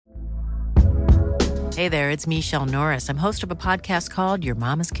Hey there, it's Michelle Norris. I'm host of a podcast called Your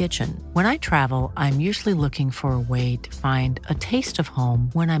Mama's Kitchen. When I travel, I'm usually looking for a way to find a taste of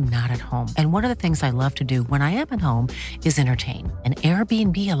home when I'm not at home. And one of the things I love to do when I am at home is entertain. And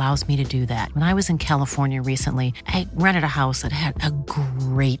Airbnb allows me to do that. When I was in California recently, I rented a house that had a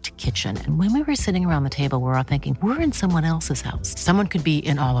great kitchen. And when we were sitting around the table, we were all thinking, we're in someone else's house. Someone could be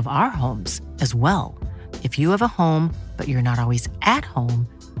in all of our homes as well. If you have a home, but you're not always at home,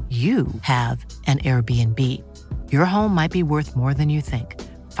 you have an Airbnb. Your home might be worth more than you think.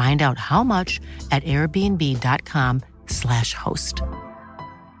 Find out how much at airbnb.com/host.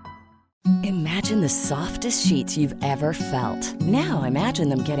 Imagine the softest sheets you've ever felt. Now imagine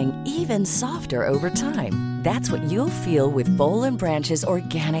them getting even softer over time. That's what you'll feel with Boll & Branch's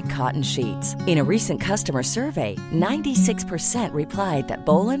organic cotton sheets. In a recent customer survey, 96% replied that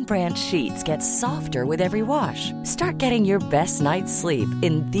Boll & Branch sheets get softer with every wash. Start getting your best night's sleep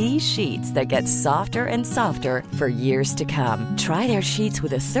in these sheets that get softer and softer for years to come. Try their sheets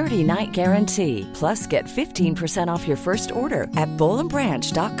with a 30-night guarantee. Plus, get 15% off your first order at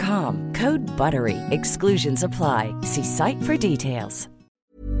bollandbranch.com. Code BUTTERY. Exclusions apply. See site for details.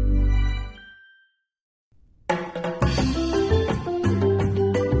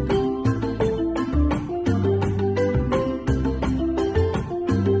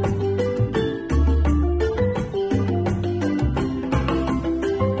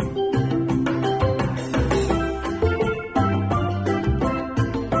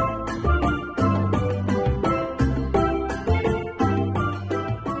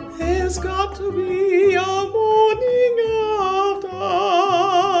 There's got to be a morning after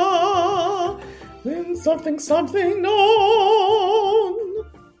when something known.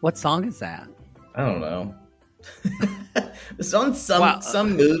 What song is that? I don't know. It's on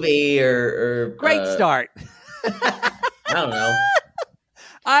some movie or Great start. I don't know.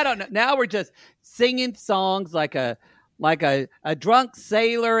 I don't know. Now we're just singing songs like a drunk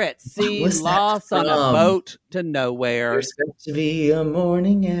sailor at sea lost on a boat to nowhere. There's got to be a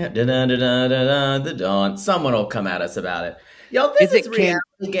morning at the dawn. Someone will come at us about it. Yo, this is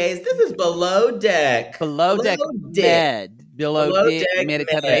reality, guys. This is Below Deck. Below Deck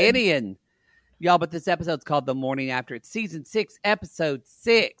Mediterranean. Y'all, but this episode's called The Morning After. It's season 6, episode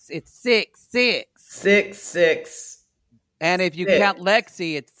 6. It's 6-6. 6-6. And if you count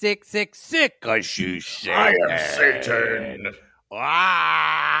Lexi, it's 666. Cause she's Satan. I am Satan.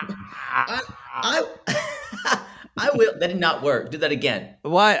 I will. That did not work. Do that again.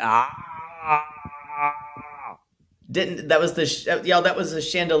 What? Didn't that was the y'all? That was a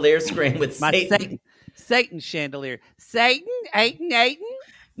chandelier scream with Satan. Satan chandelier. Satan, Aiden.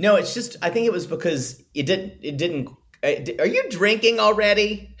 No, it's just. I think it was because it didn't. Are you drinking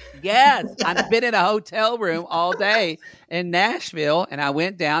already? Yes, I've been in a hotel room all day in Nashville, and I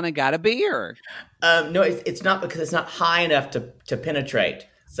went down and got a beer. No, it's not because it's not high enough to penetrate.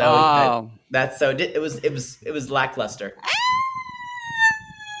 So it was lackluster.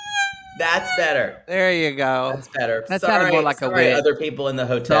 That's better. There you go. That's better. That sounded more like a witch. Other people in the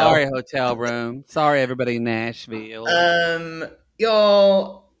hotel. Sorry, hotel room. Sorry, everybody in Nashville.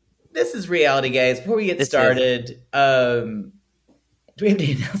 Y'all. This is reality, guys. Before we get started, do we have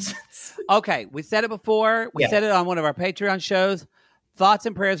any announcements? Okay, we said it before. We said it on one of our Patreon shows. Thoughts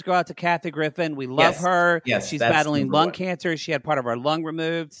and prayers go out to Kathy Griffin. We love her. Yes, she's battling lung cancer. She had part of her lung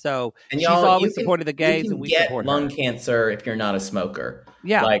removed, so she's always supported the gays, and we support her. You can get lung cancer if you're not a smoker.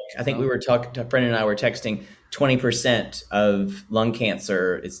 Yeah, like I think we were talking. A friend and I were texting. 20% of lung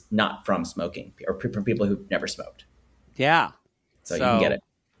cancer is not from smoking, or from people who've never smoked. Yeah, so you can get it.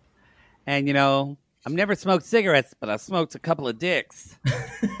 And, I've never smoked cigarettes, but I smoked a couple of dicks.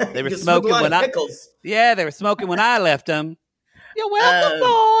 They were smoking when they were smoking when I left them. You're welcome,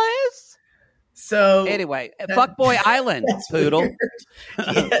 boys. So anyway, Fuckboy Island, Poodle.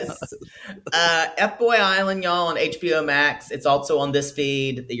 Yes. F-Boy Island, y'all, on HBO Max. It's also on this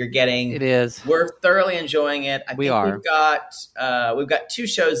feed that you're getting. It is. We're thoroughly enjoying it. We are. We've got 2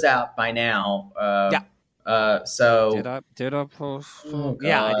 shows out by now. Yeah. So did I post? Oh,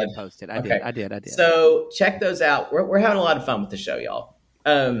 yeah, I did post it. I did. So check those out. We're having a lot of fun with the show, y'all.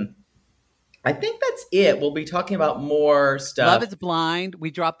 I think that's it. We'll be talking about more stuff. Love is Blind. We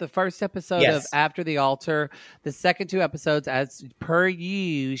dropped the first episode of After the Altar. The second 2 episodes, as per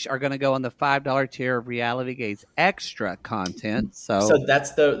usual, are going to go on the $5 tier of Reality Gaze extra content. So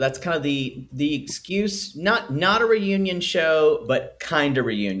that's kind of the excuse. Not a reunion show, but kind of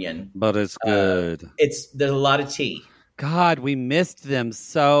reunion. But it's good. There's a lot of tea. God, we missed them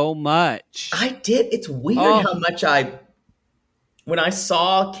so much. I did. It's weird how much when I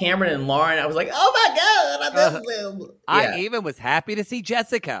saw Cameron and Lauren, I was like, oh my God, I miss them. Yeah. I even was happy to see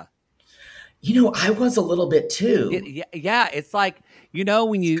Jessica. I was a little bit too. Yeah, it's like,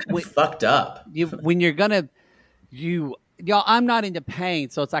 when you fucked up. When you're gonna y'all, I'm not into pain,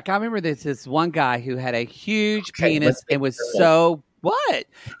 so it's like I remember this one guy who had a huge penis and was so what?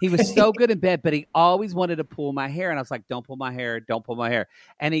 He was so good in bed, but he always wanted to pull my hair, and I was like, "Don't pull my hair, don't pull my hair,"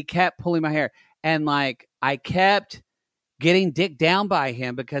 and he kept pulling my hair, and like I kept getting dick down by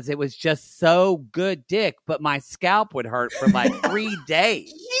him because it was just so good dick, but my scalp would hurt for like 3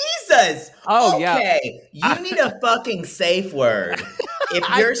 days. Jesus! Oh, okay. Yeah. You need a fucking safe word.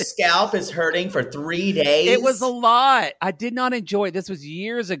 If your scalp is hurting for 3 days. It was a lot. I did not enjoy it. This was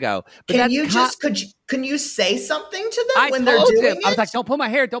years ago. But can you say something to them when they're doing it? I was like, don't pull my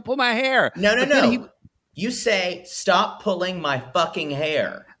hair. Don't pull my hair. No. You say, stop pulling my fucking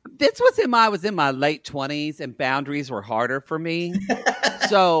hair. I was in my late 20s and boundaries were harder for me.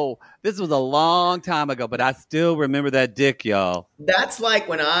 So this was a long time ago, but I still remember that dick, y'all. That's like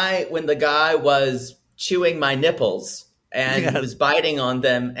when the guy was chewing my nipples and he was biting on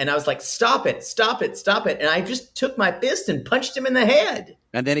them, and I was like, stop it, stop it, stop it. And I just took my fist and punched him in the head.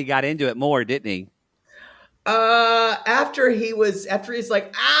 And then he got into it more, didn't he? After he's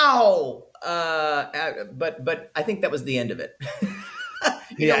like, ow. But I think that was the end of it.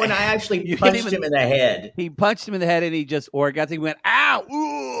 When I actually punched him in the head. He punched him in the head and he just orgasmed. He went, ow,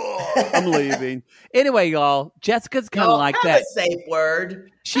 ooh, I'm leaving. Anyway, y'all, Jessica's kind of like that. A safe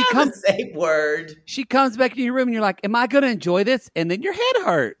word. A safe word. She comes back in your room and you're like, am I going to enjoy this? And then your head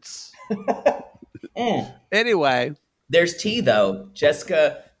hurts. Anyway. There's tea, though.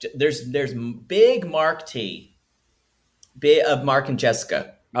 Jessica, there's big Mark tea. Big of Mark and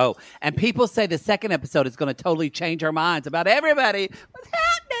Jessica. Oh, and people say the second episode is going to totally change our minds about everybody. What's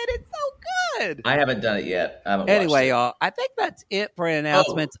happening? It's so good. I haven't done it yet. Anyway, y'all, I think that's it for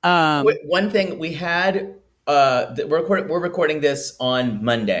announcements. One thing we had, we're recording this on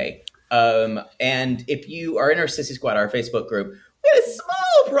Monday. And if you are in our Sissy Squad, our Facebook group, we had a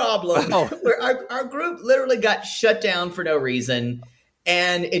small problem. Where our group literally got shut down for no reason.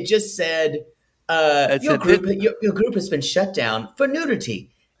 And it just said, your group has been shut down for nudity.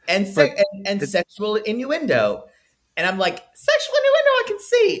 And sexual innuendo. And I'm like, sexual innuendo I can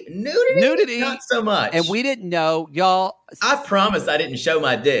see. Nudity, not so much. And we didn't know, y'all. I promise I didn't show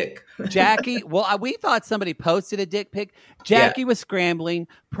my dick. Jackie, we thought somebody posted a dick pic. Jackie was scrambling.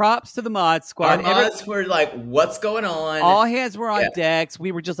 Props to the mod squad. Our mods were like, what's going on? All hands were on decks.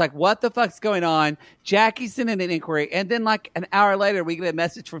 We were just like, what the fuck's going on? Jackie sent in an inquiry. And then like an hour later, we get a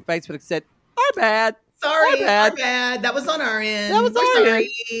message from Facebook that said, our bad. Sorry, our bad. That was on our end.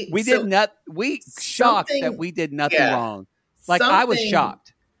 We did not. We shocked that we did nothing wrong. Like I was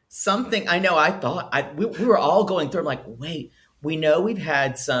shocked. I know. I thought we were all going through. I'm like, wait. We know we've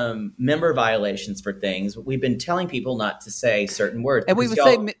had some member violations for things. We've been telling people not to say certain words. And we would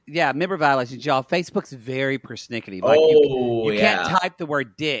say, member violations, y'all. Facebook's very persnickety. Like you can't type the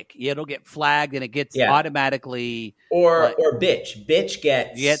word dick. It'll get flagged and it gets automatically. Or bitch. Bitch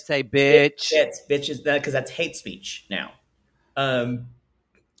gets. You can't say bitch. Bitches, because that's hate speech now.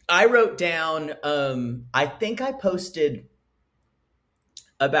 I wrote down, I think I posted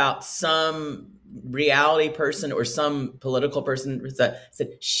about some reality person or some political person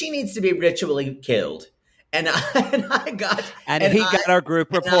said she needs to be ritually killed, and he got our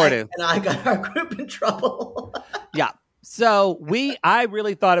group reported, and I got our group in trouble. Yeah, so I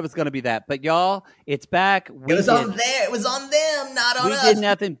really thought it was going to be that, but y'all, it's back. It was on them, not on us. We did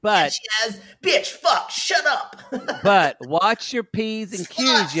nothing but bitch, fuck, shut up. But watch your P's and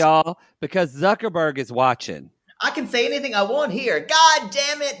Q's, y'all, because Zuckerberg is watching. I can say anything I want here. God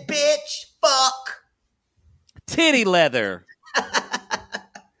damn it, bitch. Fuck. Titty leather.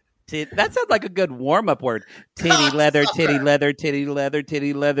 That sounds like a good warm-up word. Titty leather, titty leather, titty leather,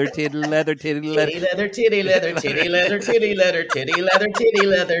 titty leather, titty leather, titty leather. Titty leather, titty leather, titty leather, titty leather, titty leather, titty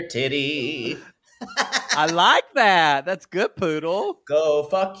leather, titty. I like that. That's good, Poodle. Go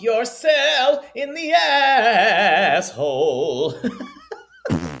fuck yourself in the asshole.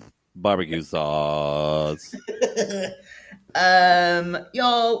 Barbecue sauce.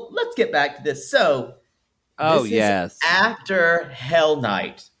 Y'all, let's get back to this. So, yes, after Hell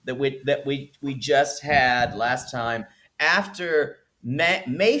Night that we just had last time, after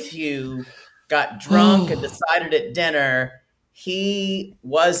Matthew got drunk and decided at dinner he's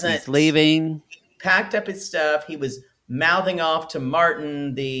leaving. He packed up his stuff. He was mouthing off to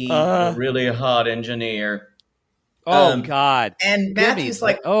Martin, the really hot engineer. God. And Matthew's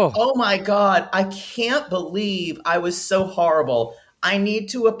like, oh my God, I can't believe I was so horrible. I need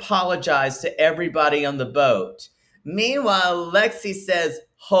to apologize to everybody on the boat. Meanwhile, Lexi says,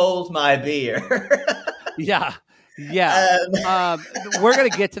 hold my beer. Yeah. Yeah. We're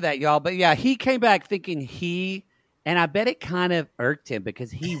going to get to that, y'all. But yeah, he came back thinking and I bet it kind of irked him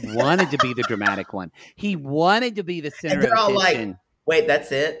because he wanted to be the dramatic one. He wanted to be the center and they're of all attention. like, wait,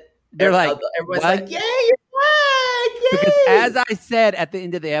 that's it? They're like, everyone's what? like, yay, you're back! Yay! Because as I said at the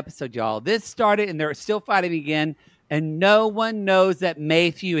end of the episode, y'all, this started and they're still fighting again. And no one knows that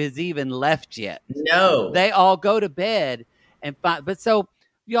Matthew has even left yet. No. They all go to bed and fight. But so,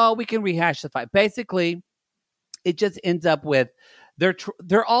 y'all, we can rehash the fight. Basically, it just ends up with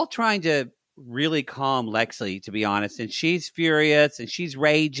they're all trying to really calm Lexi, to be honest. And she's furious and she's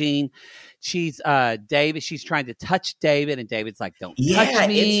raging. She's David. She's trying to touch David, and David's like, "Don't touch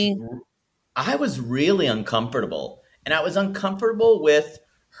me." I was really uncomfortable, and I was uncomfortable with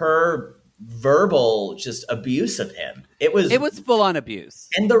her verbal just abuse of him. It was full on abuse,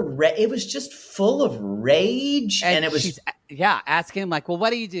 and it was just full of rage, and it was asking him like, "Well, what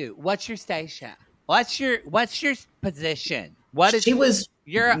do you do? What's your station? What's your position? She was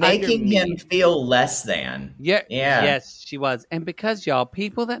making him feel less than. Yeah. Yes, she was. And because y'all,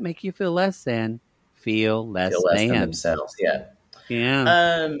 people that make you feel less than feel less than themselves. Yeah.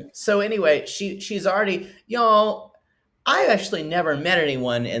 Yeah. So anyway, she's already, y'all, I actually never met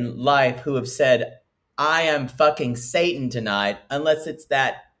anyone in life who have said, I am fucking Satan tonight, unless it's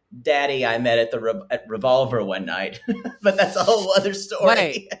that daddy I met at Revolver one night. But that's a whole other story.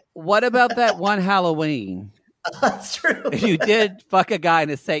 Wait, what about that one Halloween? That's true. You did fuck a guy in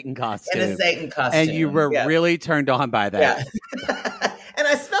a Satan costume. And you were really turned on by that. Yeah. And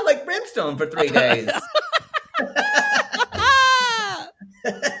I smelled like brimstone for 3 days.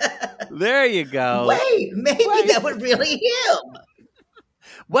 There you go. Wait, maybe that was really him.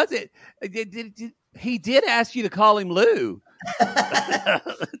 Was it? He did ask you to call him Lou.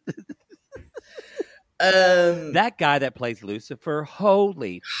 That guy that plays Lucifer,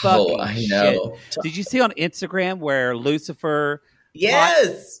 holy fucking I know. Shit. Did you see on Instagram where Lucifer,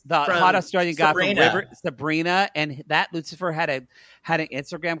 the hot Australian guy from Sabrina, and that Lucifer had an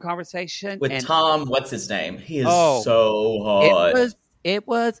Instagram conversation with Tom, what's his name? He is so hot. It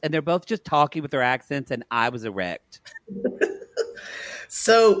was, and they're both just talking with their accents, and I was erect.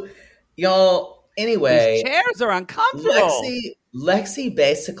 So, y'all, anyway. These chairs are uncomfortable. Lexi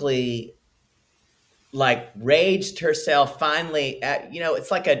basically raged herself finally at, it's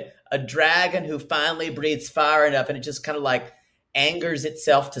like a dragon who finally breathes fire enough, and it just kind of angers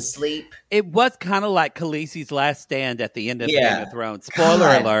itself to sleep. It was kind of like Khaleesi's last stand at the end of Game of Thrones. Spoiler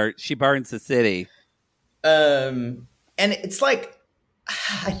alert, she burns the city. And it's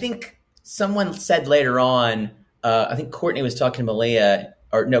I think someone said later on, I think Courtney was talking to Malia,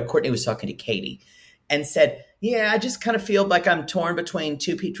 Courtney was talking to Katie, and said, I just kind of feel like I'm torn between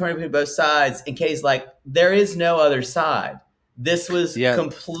both sides. And Katie's like, there is no other side. This was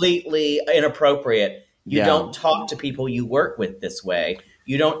completely inappropriate. You don't talk to people you work with this way.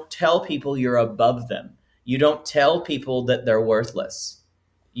 You don't tell people you're above them. You don't tell people that they're worthless.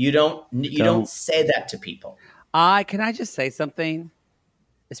 You don't say that to people. Can I just say something?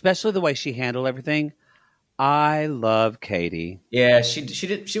 Especially the way she handled everything. I love Katie. Yeah, she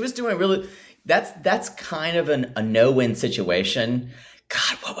did. She was doing really. That's kind of a no-win situation.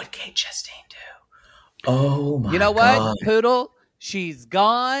 God, what would Kate Chastain do? Oh my! You know what, God. Poodle? She's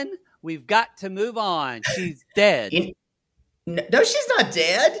gone. We've got to move on. She's dead. No, she's not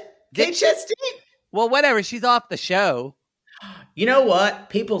dead. Kate Chastain. Well, whatever. She's off the show. You know what?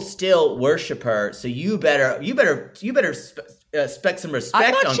 People still worship her, so you better expect some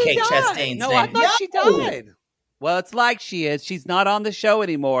respect on Kate Chastain's name. No, I thought she died. Well, it's like she is. She's not on the show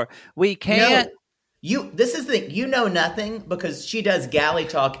anymore. We can't. No. This is the thing. You know nothing because she does galley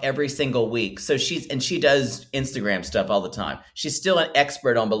talk every single week. So she does Instagram stuff all the time. She's still an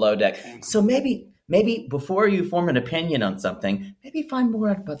expert on Below Deck. So maybe before you form an opinion on something, maybe find more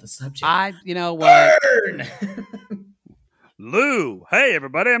out about the subject. You know what? Burn! Lou. Hey,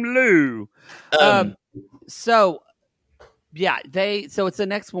 everybody. I'm Lou. So it's the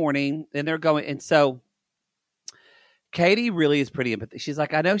next morning and they're going. And so Katie really is pretty empathetic. She's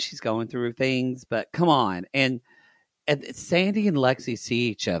like, I know she's going through things, but come on. And Sandy and Lexi see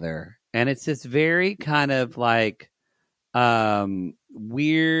each other. And it's this very kind of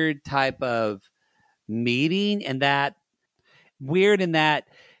weird type of meeting, and that weird in that,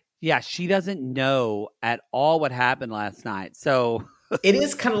 she doesn't know at all what happened last night. So it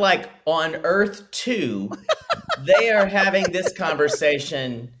is kind of like on Earth 2, they are having this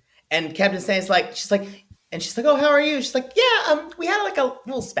conversation, and Captain Sandy's she's like, oh, how are you? She's like, we had a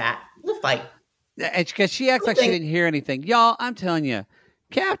little spat, a little fight. And because she acts like she didn't hear anything. Y'all, I'm telling you,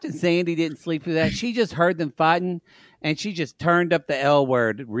 Captain Sandy didn't sleep through that. She just heard them fighting. And she just turned up the L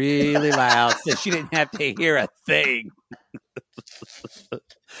word really loud so she didn't have to hear a thing.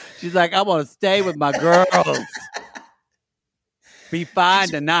 She's like, I want to stay with my girls. Be fine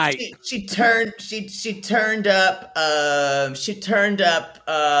tonight. She turned up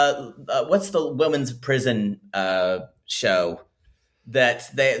what's the women's prison show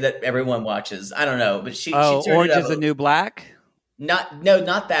that everyone watches? I don't know, but she turned Orange it is the New Black? Not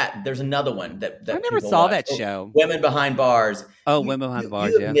that. There's another one that I never saw that show. Women Behind Bars. Women Behind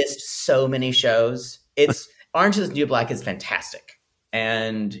Bars. You have missed so many shows. It's Orange is the New Black is fantastic,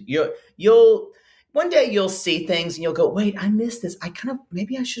 and you'll one day you'll see things and you'll go, wait, I missed this.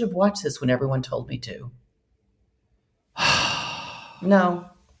 Maybe I should have watched this when everyone told me to. No.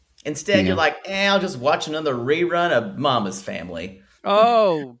 Instead, you're like, I'll just watch another rerun of Mama's Family.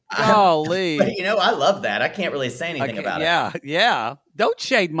 Oh, golly. But, I love that. I can't really say anything about it. Yeah. Don't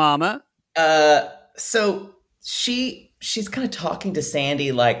shade Mama. So she's kind of talking to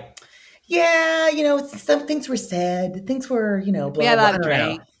Sandy like, some things were said. Things were, blah, blah,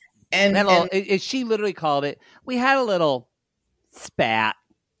 blah. And she literally called it, we had a little spat.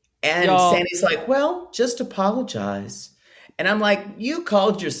 And Sandy's like, well, just apologize. And I'm like, you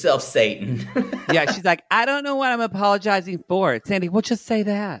called yourself Satan. Yeah, she's like, I don't know what I'm apologizing for. Sandy, we'll just say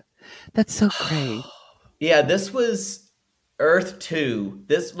that. That's so great. Yeah, this was Earth 2.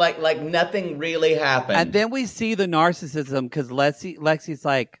 This, like nothing really happened. And then we see the narcissism because Lexi's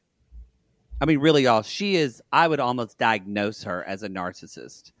like, I mean, really, y'all, she is, I would almost diagnose her as a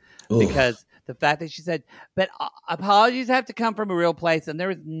narcissist. Because the fact that she said, but apologies have to come from a real place, and there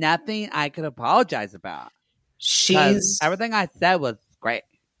was nothing I could apologize about. Everything I said was great.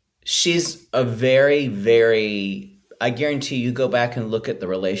 She's a very, very, I guarantee you go back and look at the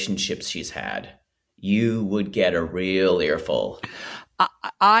relationships she's had. You would get a real earful.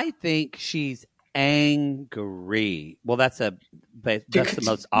 I think she's angry. Well, that's the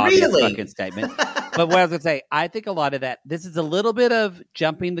most obvious fucking statement. But what I was going to say, I think a lot of that, this is a little bit of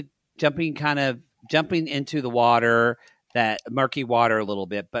jumping into the water, that murky water a little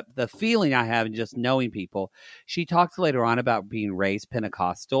bit. But the feeling I have in just knowing people, she talks later on about being raised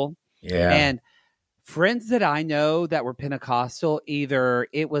Pentecostal. Yeah. And friends that I know that were Pentecostal, either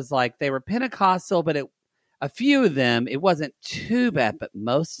it was like they were Pentecostal, but a few of them, it wasn't too bad, but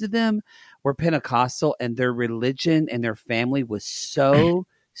most of them were Pentecostal, and their religion and their family was so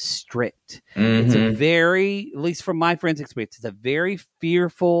strict. Mm-hmm. It's a very, at least from my friends' experience, it's a very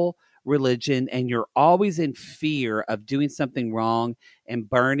fearful religion, and you're always in fear of doing something wrong and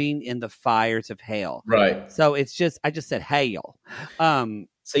burning in the fires of hell. Right. So it's just, I just said hell.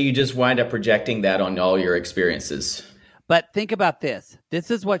 So you just wind up projecting that on all your experiences. But think about this.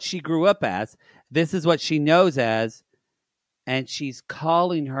 This is what she grew up as. This is what she knows as. And she's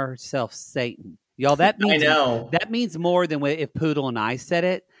calling herself Satan. Y'all, that means, I know. That means more than if Poodle and I said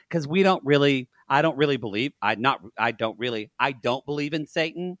it, because I don't believe in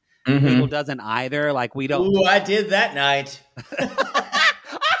Satan. Mm-hmm. Poodle doesn't either. Like, we don't. Ooh, I did that night.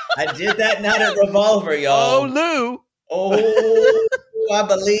 I did that night at Revolver, y'all. Oh, Lou. Oh, I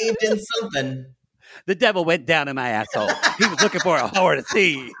believed in something. The devil went down in my asshole. He was looking for a whore to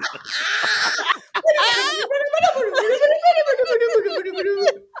see.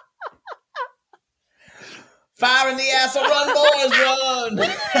 Fire in the asshole, run, boys, run.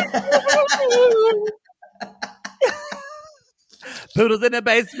 Poodle's in the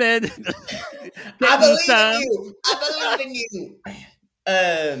basement. I believe in you.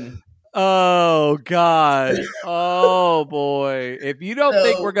 Oh, God. Oh, boy. If you don't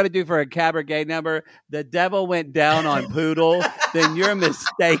think we're going to do for a cabaret number, the devil went down on Poodle, then you're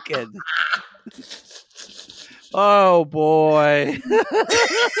mistaken. Oh, boy.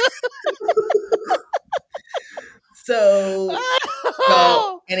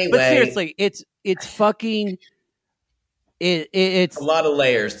 Anyway. But seriously, it's fucking... It's a lot of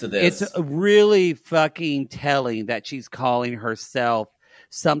layers to this. It's really fucking telling that she's calling herself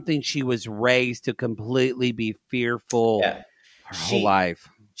something she was raised to completely be fearful her whole life.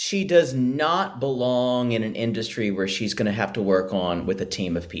 She does not belong in an industry where she's going to have to work on with a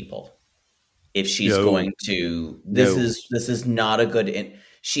team of people. If she's going to, this is not a good.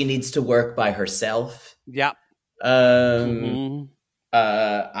 She needs to work by herself. Yep. I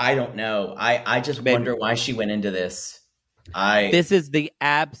don't know. I just wonder why she went into this. This is the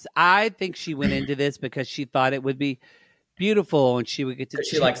abs. I think she went into this because she thought it would be beautiful and she would get to.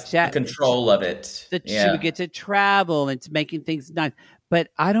 She likes the control of it. She would get to travel and to making things nice. But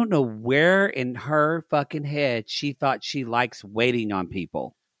I don't know where in her fucking head she thought she likes waiting on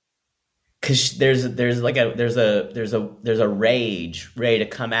people. Because there's a rage ready to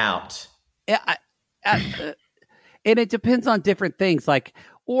come out. Yeah, And it depends on different things, like,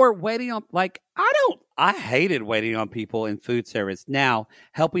 or waiting on, like, I hated waiting on people in food service. Now,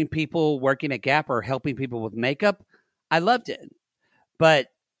 helping people working at Gap or helping people with makeup, I loved it. But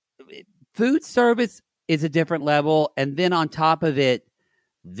food service is a different level. And then on top of it,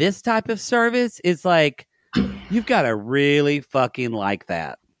 this type of service is like, you've got to really fucking like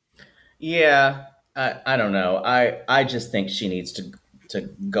that. Yeah. I don't know. I just think she needs to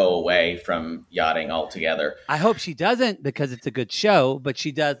go away from yachting altogether. I hope she doesn't, because it's a good show, but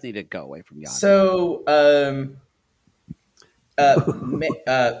she does need to go away from yachting. So,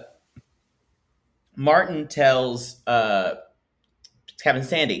 Martin tells Captain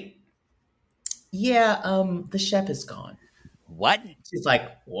Sandy, the chef is gone. What? She's like,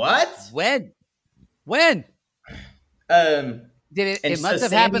 what? When? It must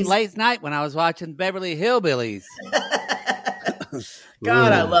have happened late night when I was watching Beverly Hillbillies.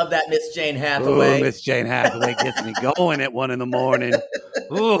 God, I love that Miss Jane Hathaway. Ooh, Miss Jane Hathaway gets me going at 1 a.m.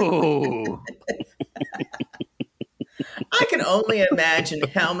 Ooh. I can only imagine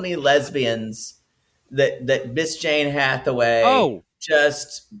how many lesbians that Miss Jane Hathaway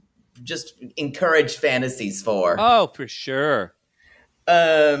just encouraged fantasies for. Oh, for sure.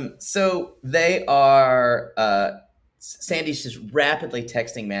 So they are. Sandy's just rapidly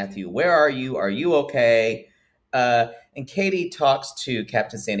texting Matthew, "Where are you? Are you okay?" And Katie talks to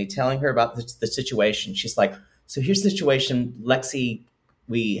Captain Sandy, telling her about the situation. She's like, "So here's the situation, Lexi.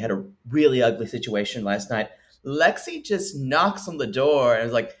 We had a really ugly situation last night. Lexi just knocks on the door and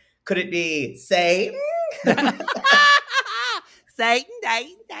is like, could it be Satan?" Satan.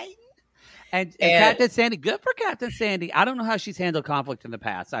 And Captain Sandy, good for Captain Sandy. I don't know how she's handled conflict in the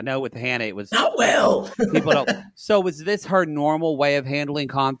past. I know with Hannah it was not well. People don't. So was this her normal way of handling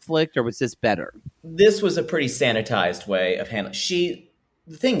conflict, or was this better? This was a pretty sanitized way of handling. The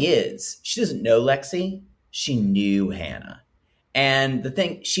thing is, she doesn't know Lexi. She knew Hannah. And the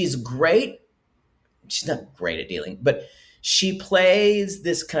thing, she's great. She's not great at dealing, but she plays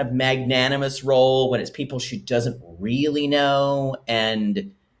this kind of magnanimous role when it's people she doesn't really know and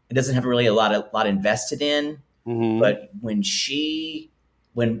it doesn't have really a lot invested in. Mm-hmm. But when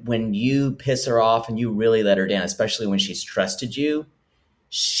you piss her off and you really let her down, especially when she's trusted you,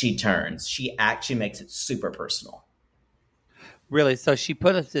 she turns. She actually makes it super personal. Really? So she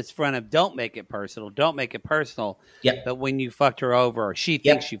put us this front of don't make it personal. Don't make it personal. Yep. But when you fucked her over, or she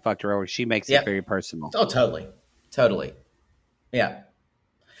thinks you fucked her over, she makes it very personal. Oh, totally. Totally. Yeah.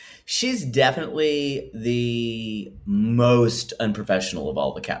 She's definitely the most unprofessional of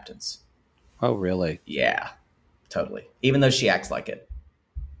all the captains. Oh, really? Yeah, totally. Even though she acts like it.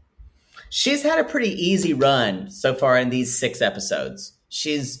 She's had a pretty easy run so far in these 6 episodes.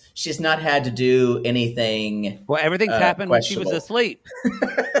 She's not had to do anything. Well, everything's happened when she was asleep.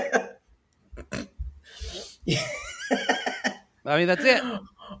 I mean, that's it.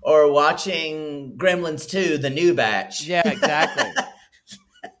 Or watching Gremlins 2, the new batch. Yeah, exactly.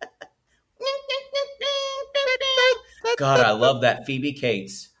 God, I love that Phoebe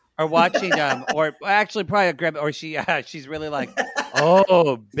Cates. Or watching, or actually probably a Gremlin, or she's really like,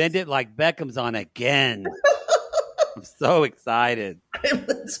 oh, bend it like Beckham's on again. I'm so excited.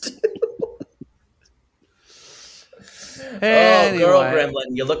 Gremlins 2. Anyway. Oh, girl Gremlin,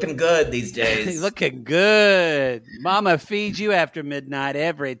 you're looking good these days. You're looking good. Mama feeds you after midnight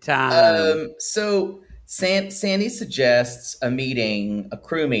every time. So Sandy suggests a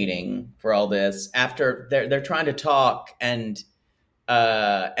crew meeting for all this after they're trying to talk, and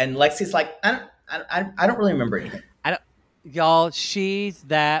Lexi's like, I don't really remember anything. Y'all, she's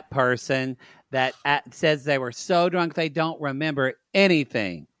that person that says they were so drunk they don't remember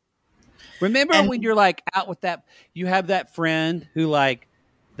anything. Remember when you're like out with that, you have that friend who like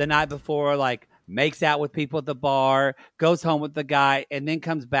the night before like makes out with people at the bar, goes home with the guy, and then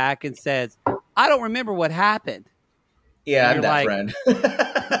comes back and says, I don't remember what happened. Yeah, I'm that friend.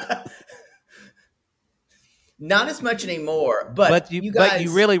 Not as much anymore, but you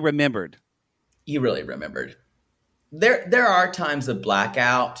really remembered. You really remembered. There are times of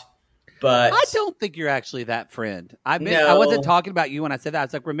blackout, but I don't think you're actually that friend. I wasn't talking about you when I said that. I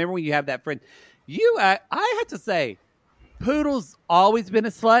was like, remember when you have that friend? I have to say, Poodle's always been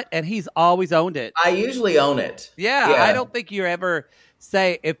a slut, and he's always owned it. I usually own it. Yeah, I don't think you ever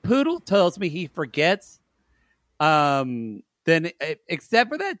say, if Poodle tells me he forgets, then except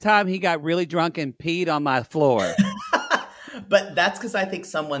for that time he got really drunk and peed on my floor. But that's because I think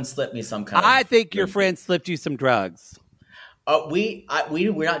someone slipped me some kind of... I think your friend slipped you some drugs. We're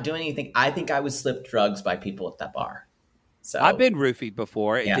not doing anything. I think I was slipped drugs by people at that bar. So I've been roofied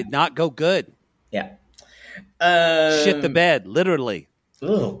before. It did not go good. Yeah. Shit the bed, literally.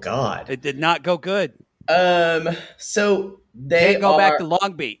 Oh, God. It did not go good. So they Can't go back to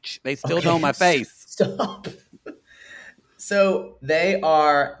Long Beach. They still know my face. Stop. So they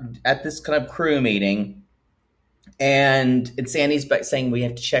are at this kind of crew meeting, and Sandy's saying we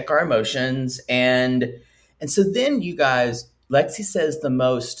have to check our emotions, and so then you guys, Lexi says the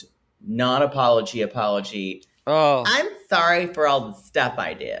most apology. Oh, I'm sorry for all the stuff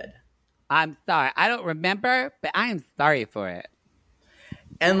I did. I'm sorry. I don't remember, but I am sorry for it.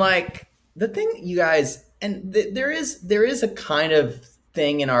 And like the thing, you guys, and there is a kind of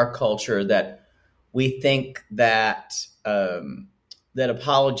thing in our culture that we think that that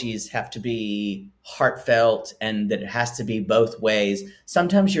apologies have to be heartfelt and that it has to be both ways.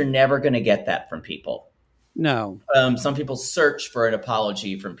 Sometimes you're never going to get that from people. No. Some people search for an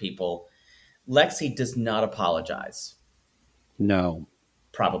apology from people. Lexi does not apologize. No.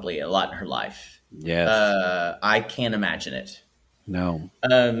 Probably a lot in her life. Yes. I can't imagine it. No.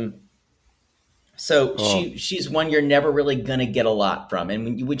 So she's one you're never really going to get a lot from.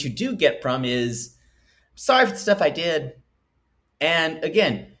 And what you do get from is, sorry for the stuff I did. And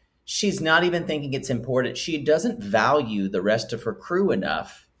again, she's not even thinking it's important. She doesn't value the rest of her crew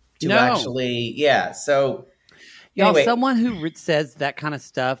enough to actually, So y'all, anyway, someone who says that kind of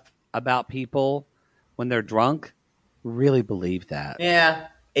stuff about people when they're drunk really believe that. Yeah.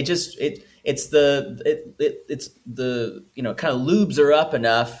 It's the kind of lubes her up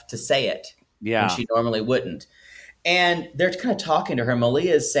enough to say it. Yeah. When she normally wouldn't. And they're kind of talking to her.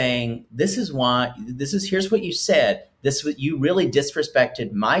 Malia is saying, here's what you said. You really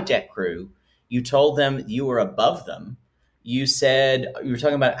disrespected my deck crew. You told them you were above them. You said, you were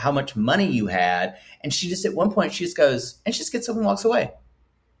talking about how much money you had. And she just, at one point, she just goes, and she just gets up and walks away.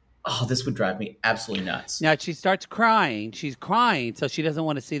 Oh, this would drive me absolutely nuts. Now she starts crying. She's crying, so she doesn't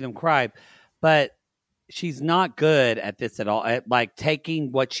want to see them cry. But she's not good at this at all, at like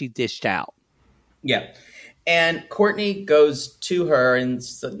taking what she dished out. Yeah. And Courtney goes to her and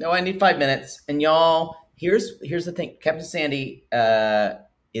says, no, I need 5 minutes. And y'all, here's the thing. Captain Sandy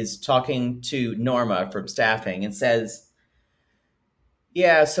is talking to Norma from staffing and says,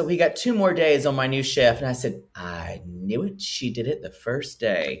 yeah, so we got 2 more days on my new chef. And I said, I knew it. She did it the first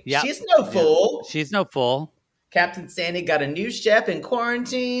day. Yep. She's no fool. She's no fool. Captain Sandy got a new chef in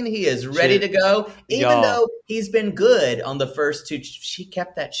quarantine. He is ready to go. Even though he's been good on the first 2, she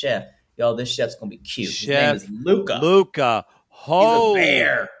kept that chef. Y'all, this chef's going to be cute. His name is Luca. Luca. He's a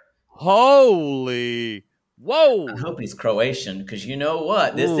bear. Holy. Whoa. I hope he's Croatian, because you know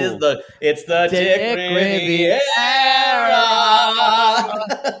what? It's the Dick Riviera.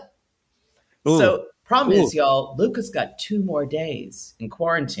 So, problem is, y'all, Luca's got 2 more days in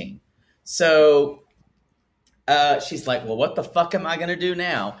quarantine. So, she's like, well, what the fuck am I going to do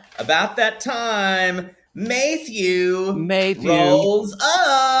now? About that time, Matthew rolls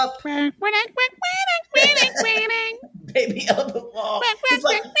up. Baby up the wall. He's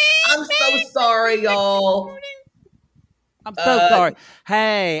like, I'm so sorry, y'all. I'm so sorry.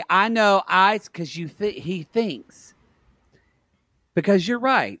 Hey, I know because he thinks, because you're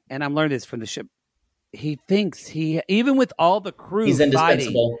right, and I'm learning this from the ship. He thinks even with all the crew he's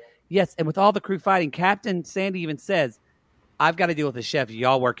indispensable. Fighting, yes, and with all the crew fighting, Captain Sandy even says, I've got to deal with the chef.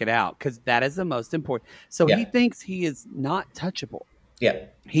 Y'all work it out, because that is the most important. So he thinks he is not touchable. Yeah.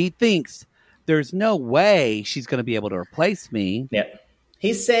 He thinks there's no way she's going to be able to replace me. Yeah.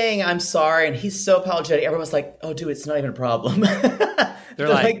 He's saying, I'm sorry, and he's so apologetic. Everyone's like, oh, dude, it's not even a problem. They're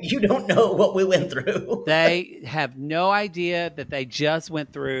like, you don't know what we went through. They have no idea that they just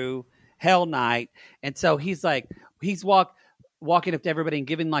went through Hell Night. And so he's walking up to everybody and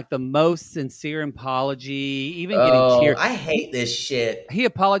giving like the most sincere apology, even getting tears. I hate this shit. He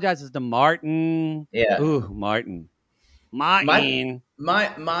apologizes to Martin. Yeah. Ooh, Martin. My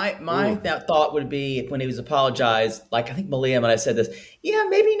thought would be, if when he was apologized, like I think Malia might have said this,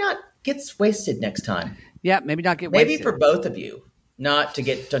 maybe not gets wasted next time. Yeah, maybe not get wasted. Maybe for both of you, not to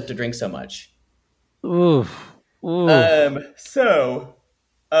get to drink so much. Ooh. So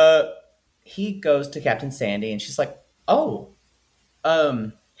he goes to Captain Sandy and she's like, oh,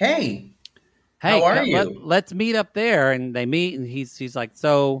 hey, how are you? Let's meet up there. And they meet, and he's like,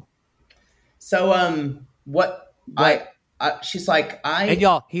 what? She's like, and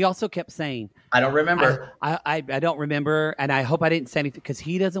y'all, he also kept saying, I don't remember. I don't remember. And I hope I didn't say anything, because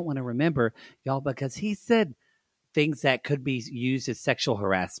he doesn't want to remember, y'all, because he said things that could be used as sexual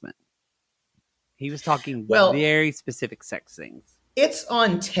harassment. He was talking very specific sex things. It's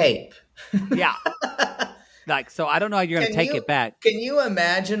on tape. Yeah. So I don't know how you're going to take it back. Can you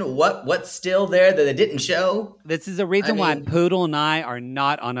imagine what's still there that it didn't show? This is a reason why Poodle and I are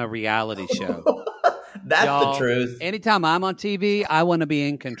not on a reality show. That's Y'all, the truth. Anytime I'm on TV, I want to be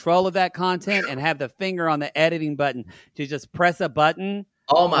in control of that content and have the finger on the editing button to just press a button.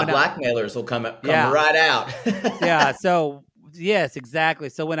 All my blackmailers will come right out. Yeah. So yes, exactly.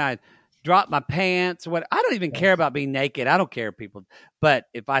 So when I drop my pants or what, I don't even care about being naked. I don't care, people. But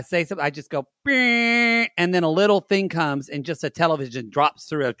if I say something, I just go, and then a little thing comes and just a television drops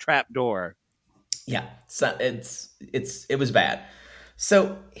through a trap door. Yeah. So it was bad.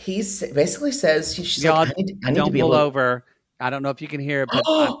 So he basically says, she's Y'all, like, I need don't to be pull able over. I don't know if you can hear it, but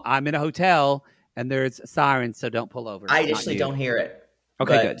I'm in a hotel and there's sirens, so don't pull over. I actually don't hear it.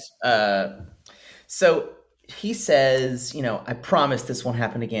 Okay, good. So he says, I promise this won't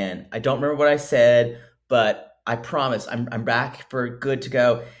happen again. I don't remember what I said, but I promise I'm back for good to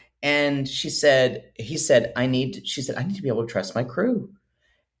go. And he said, I need to be able to trust my crew.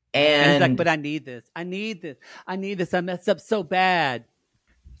 And he's like, but I need this. I messed up so bad.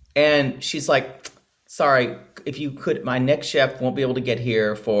 And she's like, sorry, if you could, my next chef won't be able to get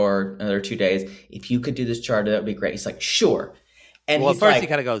here for another 2 days. If you could do this charter, that would be great. He's like, sure. And at first he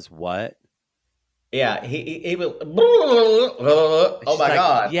kind of goes, what? Yeah, he will. Oh my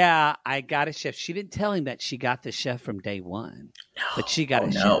God! Yeah, I got a chef. She didn't tell him that she got the chef from day one, but she got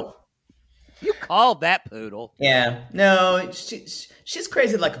a chef. You called that, Poodle? Yeah, no, she's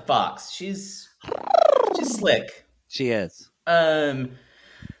crazy like a fox. She's slick. She is.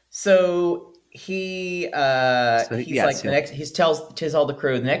 So he's like he tells all the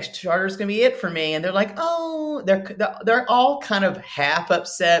crew the next charter is gonna be it for me, and they're like, oh, they're all kind of half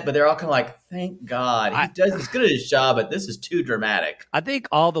upset, but they're all kind of like, thank God he's good at his job, but this is too dramatic. I think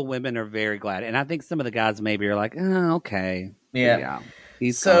all the women are very glad, and I think some of the guys maybe are like, oh, okay, yeah.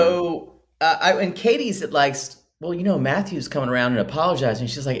 And Katie's like, well, Matthew's coming around and apologizing.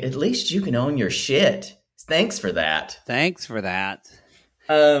 She's like, at least you can own your shit. Thanks for that.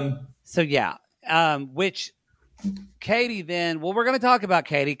 So yeah, which Katie then, well, we're going to talk about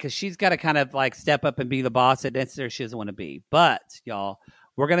Katie because she's got to kind of like step up and be the boss that necessarily she doesn't want to be. But y'all,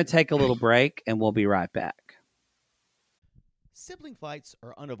 we're going to take a little break and we'll be right back. Sibling fights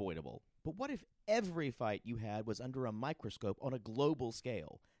are unavoidable, but what if every fight you had was under a microscope on a global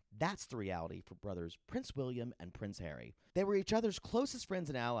scale? That's the reality for brothers Prince William and Prince Harry. They were each other's closest friends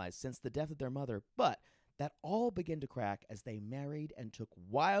and allies since the death of their mother, but that all began to crack as they married and took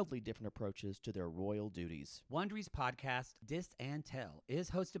wildly different approaches to their royal duties. Wondery's podcast, Dis and Tell, is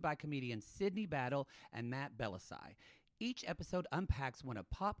hosted by comedians Sydney Battle and Matt Belisai. Each episode unpacks one of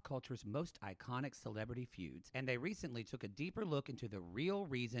pop culture's most iconic celebrity feuds, and they recently took a deeper look into the real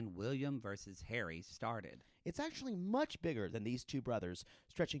reason William versus Harry started. It's actually much bigger than these two brothers,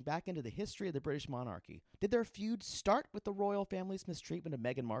 stretching back into the history of the British monarchy. Did their feud start with the royal family's mistreatment of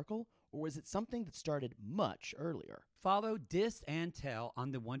Meghan Markle, or was it something that started much earlier? Follow Dis and Tell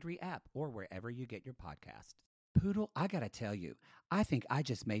on the Wondery app or wherever you get your podcast. Poodle, I gotta tell you, I think I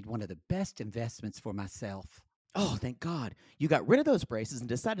just made one of the best investments for myself. Oh, thank God. You got rid of those braces and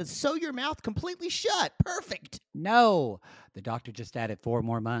decided to sew your mouth completely shut. Perfect. No, the doctor just added 4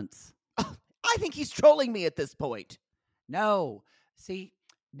 more months. Oh, I think he's trolling me at this point. No. See,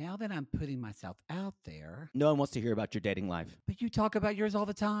 now that I'm putting myself out there... No one wants to hear about your dating life. But you talk about yours all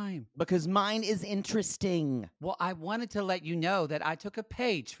the time. Because mine is interesting. Well, I wanted to let you know that I took a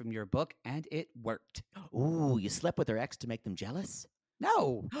page from your book and it worked. Ooh, you slept with their ex to make them jealous?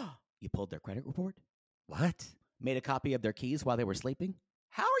 No. You pulled their credit report? What? Made a copy of their keys while they were sleeping?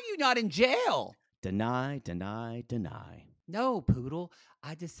 How are you not in jail? Deny, deny, deny. No, Poodle.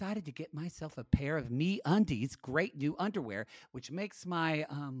 I decided to get myself a pair of MeUndies great new underwear, which makes my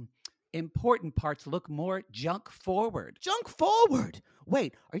important parts look more junk forward. Junk forward?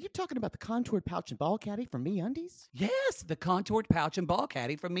 Wait, are you talking about the contoured pouch and ball caddy from MeUndies? Yes, the contoured pouch and ball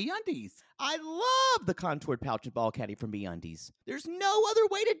caddy from MeUndies. I love the contoured pouch and ball caddy from MeUndies. There's no other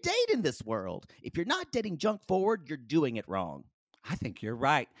way to date in this world. If you're not dating junk forward, you're doing it wrong. I think you're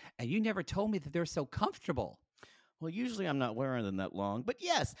right. And you never told me that they're so comfortable. Well, usually I'm not wearing them that long. But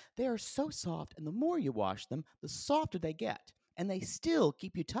yes, they are so soft, and the more you wash them, the softer they get. And they still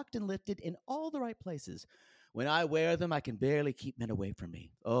keep you tucked and lifted in all the right places. When I wear them, I can barely keep men away from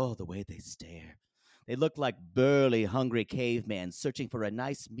me. Oh, the way they stare. They look like burly, hungry cavemen searching for a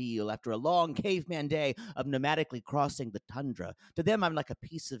nice meal after a long caveman day of nomadically crossing the tundra. To them, I'm like a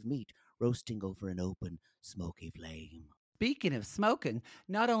piece of meat roasting over an open, smoky flame. Speaking of smoking,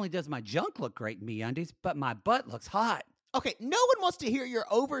 not only does my junk look great in MeUndies, but my butt looks hot. Okay, no one wants to hear your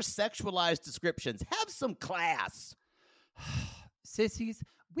over-sexualized descriptions. Have some class. Sissies,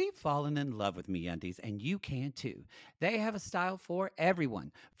 We've fallen in love with MeUndies, and you can too. They have a style for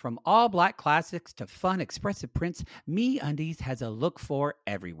everyone. From all black classics to fun, expressive prints, MeUndies has a look for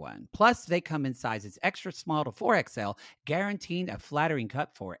everyone. Plus, they come in sizes extra small to 4XL, guaranteeing a flattering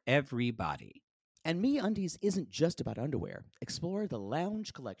cut for everybody. And MeUndies isn't just about underwear. Explore the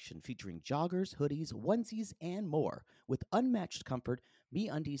Lounge collection featuring joggers, hoodies, onesies, and more. With unmatched comfort,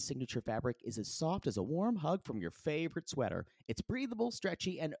 MeUndies' signature fabric is as soft as a warm hug from your favorite sweater. It's breathable,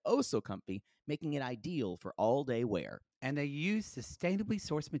 stretchy, and oh so comfy, making it ideal for all-day wear. And they use sustainably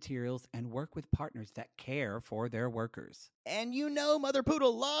sourced materials and work with partners that care for their workers. And you know Mother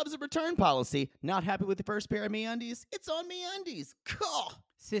Poodle loves a return policy. Not happy with the first pair of MeUndies? It's on MeUndies. Cool.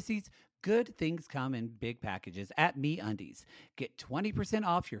 Sissies, good things come in big packages at MeUndies. Get 20%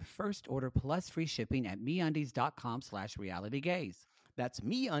 off your first order plus free shipping at MeUndies.com/realitygaze. That's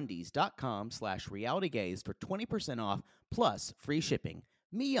MeUndies.com/realitygaze for 20% off plus free shipping.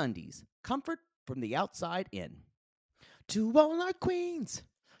 MeUndies, comfort from the outside in. To all our queens,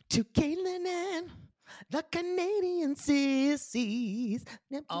 to Caitlin and the Canadian sissies.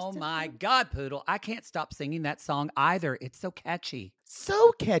 Oh my God, Poodle. I can't stop singing that song either. It's so catchy.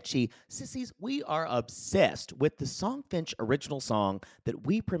 So catchy. Sissies, we are obsessed with the Songfinch original song that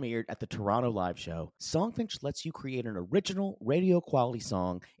we premiered at the Toronto Live Show. Songfinch lets you create an original radio quality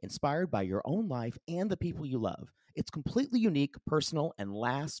song inspired by your own life and the people you love. It's completely unique, personal, and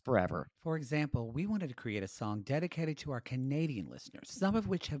lasts forever. For example, we wanted to create a song dedicated to our Canadian listeners, some of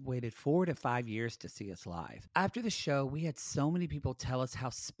which have waited 4 to 5 years to see us live. After the show, we had so many people tell us how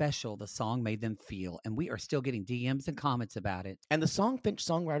special the song made them feel, and we are still getting DMs and comments about it. And the Songfinch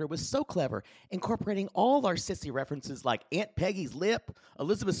songwriter was so clever, incorporating all our sissy references like Aunt Peggy's Lip,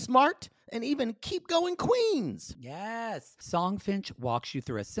 Elizabeth Smart, and even Keep Going Queens. Yes. Songfinch walks you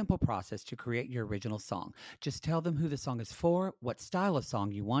through a simple process to create your original song. Just tell them who the song is for, what style of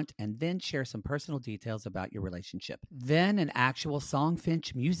song you want, and then share some personal details about your relationship. Then an actual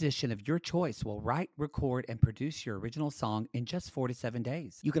Songfinch musician of your choice will write, record, and produce your original song in just 4 to 7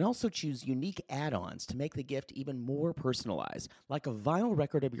 days. You can also choose unique add-ons to make the gift even more personalized, like a vinyl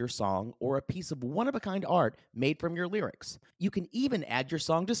record of your song or a piece of one-of-a-kind art made from your lyrics. You can even add your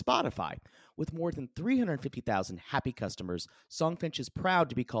song to Spotify. With more than 350,000 happy customers, Songfinch is proud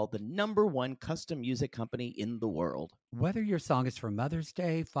to be called the #1 custom music company in the world. Whether your song is for Mother's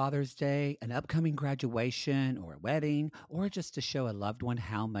Day, Father's Day, an upcoming graduation, or a wedding, or just to show a loved one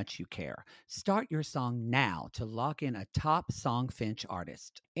how much you care, start your song now to lock in a top Songfinch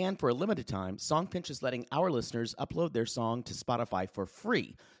artist. And for a limited time, Songfinch is letting our listeners upload their song to Spotify for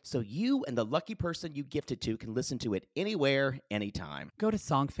free, so you and the lucky person you gifted to can listen to it anywhere, anytime. Go to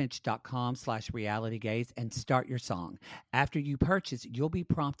songfinch.com/realitygaze and start your song. After you purchase, you'll be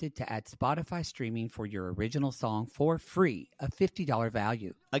prompted to add Spotify streaming for your original song for free, a $50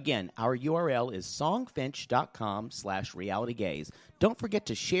 value. Again, our URL is songfinch.com/realitygaze. Don't forget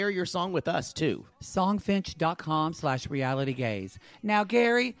to share your song with us, too. Songfinch.com/realitygaze. Now,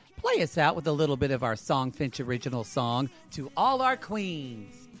 Gary, play us out with a little bit of our Songfinch original song, To All Our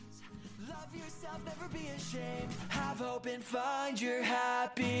Queens. Love yourself, never be ashamed. Have hope and find your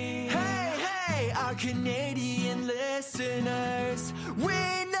happy. Hey, hey, our Canadian listeners.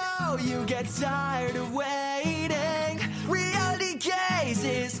 We know you get tired of waiting. Reality Gaze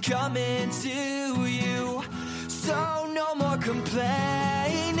is coming to you. So no more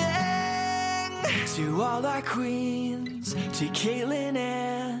complaining. To all our queens, to Caitlin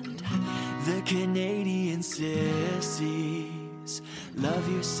and the Canadian sissies. Love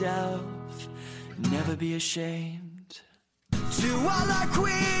yourself, never be ashamed. To all our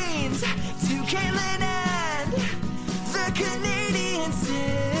queens, to Caitlin and the Canadian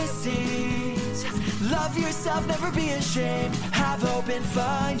sissies. Love yourself, never be ashamed. Have hope and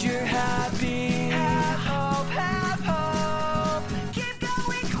find your happy. Have hope, have hope. Keep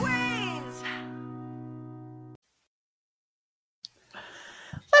going, Queens.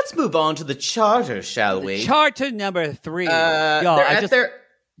 Let's move on to the charter, shall we? Charter number 3. Y'all,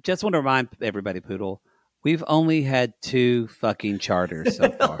 just want to remind everybody, Poodle, we've only had 2 fucking charters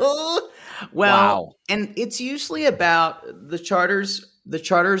so far. Well, wow. And it's usually about the charters. The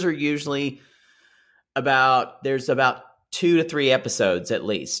charters are usually there's about 2 to 3 episodes at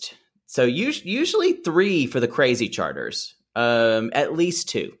least. So usually 3 for the crazy charters, at least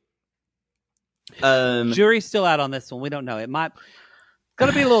 2. Jury's still out on this one. We don't know. It might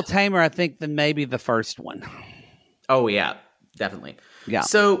going to be a little tamer, I think, than maybe the first one. Oh yeah, definitely. Yeah.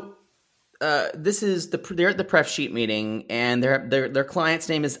 So this is they're at the press sheet meeting, and their client's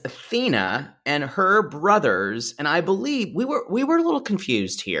name is Athena, and her brothers. And I believe we were a little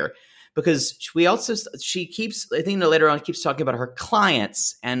confused here because she keeps, I think later on, keeps talking about her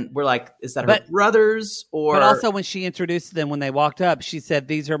clients, and we're like, is that her brothers? Or but also when she introduced them, when they walked up, she said,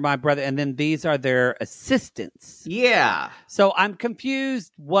 "These are my brother," and then these are their assistants. Yeah. So I'm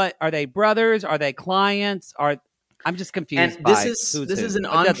confused. What are they? Brothers? Are they clients? I'm just confused. And this is an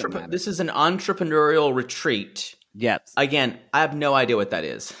entrepreneurial retreat. Yes. Again, I have no idea what that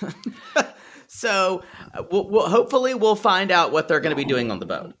is. So hopefully we'll find out what they're going to be doing on the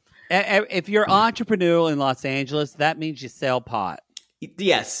boat. If you're entrepreneurial in Los Angeles, that means you sell pot.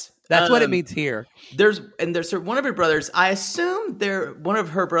 Yes. That's what it means here. There's one of her brothers. I assume one of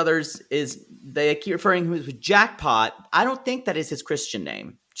her brothers they keep referring to him as Jackpot. I don't think that is his Christian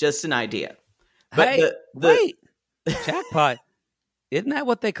name. Just an idea. But wait. Jackpot. Isn't that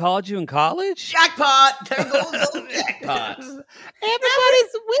what they called you in college? Jackpot! There goes old Jackpot.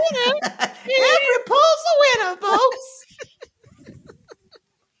 Everybody's a winner. Every poll's a winner, folks.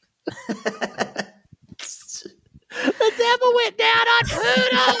 The devil went down on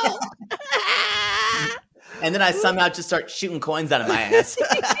Poodle. And then I somehow just start shooting coins out of my ass. Ching,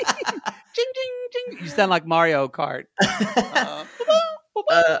 ching, ching. You sound like Mario Kart.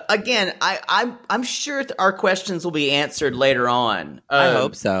 Again, I'm sure our questions will be answered later on. I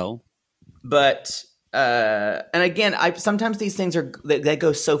hope so. But and again, sometimes these things they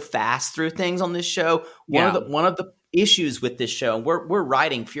go so fast through things on this show. One of the issues with this show, we're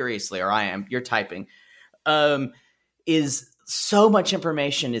writing furiously, or I am. You're typing. Is so much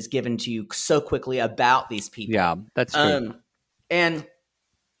information is given to you so quickly about these people. Yeah, that's true. And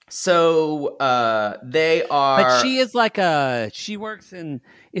so they are. But she is like she works in.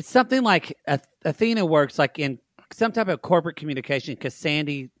 It's something like Athena works like in some type of corporate communication, because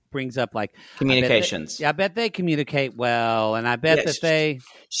Sandy brings up like communications. I bet they communicate well, and I bet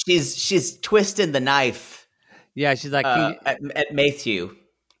she's twisting the knife. Yeah, she's like at Matthew.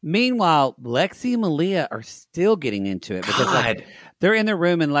 Meanwhile, Lexi and Malia are still getting into it because like, they're in their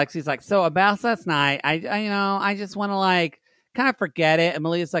room, and Lexi's like, "So about last night, I just want to like kind of forget it." And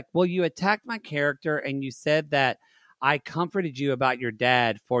Malia's like, "Well, you attacked my character, and you said that I comforted you about your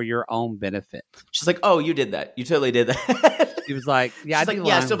dad for your own benefit." She's like, "Oh, you did that. You totally did that." He was like, "Yeah,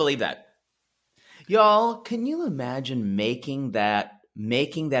 I still believe that." Y'all, can you imagine making that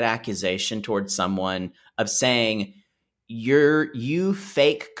accusation towards someone of saying, you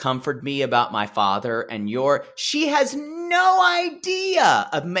fake comfort me about my father, and she has no idea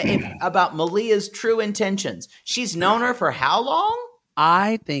about Malia's true intentions. She's known her for how long?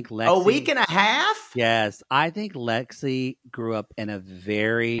 I think Lexi, a week and a half? Yes. I think Lexi grew up in a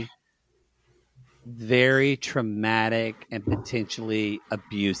very, very traumatic and potentially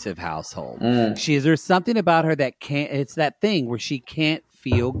abusive household. There's something about her that it's that thing where she can't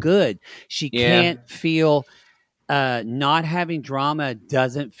feel good. She can't feel not having drama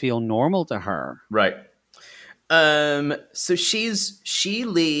doesn't feel normal to her. Right. So she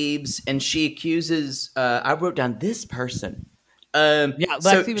leaves and she accuses, I wrote down this person.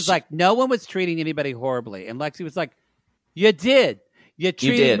 Lexi was like, no one was treating anybody horribly. And Lexi was like, you did. You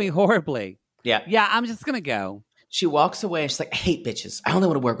treated me horribly. Yeah. Yeah, I'm just going to go. She walks away and she's like, I hate bitches. I only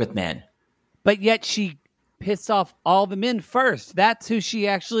want to work with men. But yet she pissed off all the men first. That's who she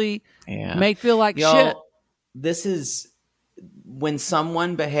actually made feel like shit. This is when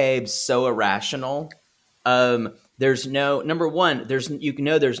someone behaves so irrational. There's no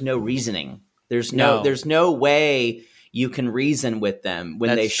there's no reasoning. There's no way you can reason with them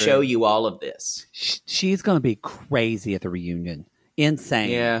when they show you all of this. She's going to be crazy at the reunion.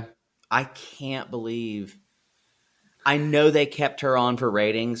 Insane. Yeah. I can't believe. I know they kept her on for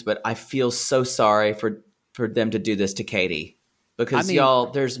ratings, but I feel so sorry for them to do this to Katie. Because,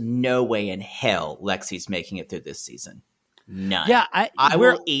 y'all, there's no way in hell Lexi's making it through this season. None. Yeah, I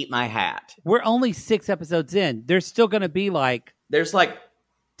will eat my hat. We're only 6 episodes in. There's still going to be there's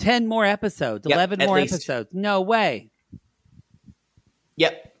 10 more episodes, 11 more episodes. No way.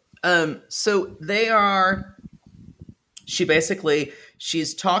 Yep. So they are.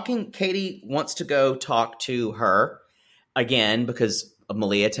 She's talking. Katie wants to go talk to her again because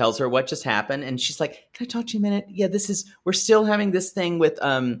Malia tells her what just happened, and she's like, "Can I talk to you a minute? Yeah, we're still having this thing with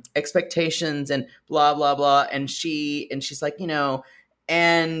expectations and blah blah blah." And she's like,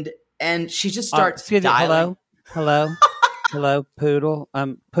 and she just starts dialing. Hello, Poodle.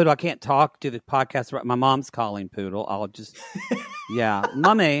 Poodle, I can't talk to the podcast. My mom's calling, Poodle. I'll just,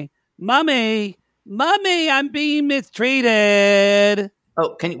 mommy, I'm being mistreated.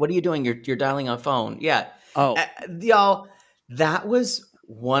 Oh, what are you doing? You're dialing on phone. Yeah. Oh, y'all. That was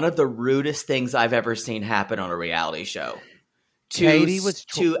one of the rudest things I've ever seen happen on a reality show. Katie was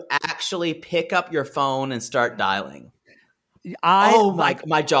to actually pick up your phone and start dialing.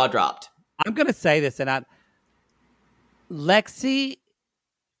 my jaw dropped. I'm going to say this, and Lexi,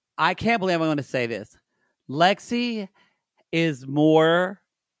 I can't believe I'm going to say this. Lexi is more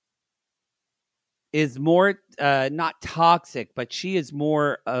not toxic, but she is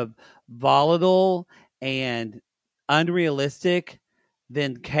more of volatile and unrealistic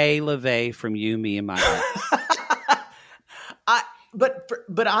than Kay LaVey from You, Me, and My Ex.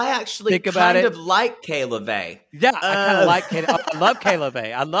 But I actually Think about kind it. of like Kay LaVey. Yeah, I kind of like Kay. I love Kay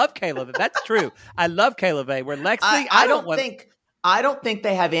LaVey. I love Kay LaVey. That's true. I love Kay LaVey. Where Lexi, I don't think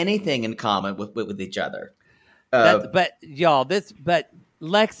they have anything in common with each other. But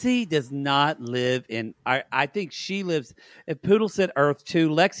Lexi does not live in. I think she lives. If Poodle said Earth 2,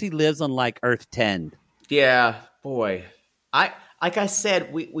 Lexi lives on like Earth 10. Yeah, boy. Like I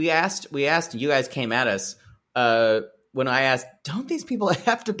said, we asked. You guys came at us when I asked. Don't these people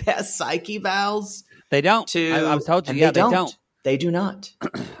have to pass psyche valves? They don't. I was told you. Yeah, they don't. They do not.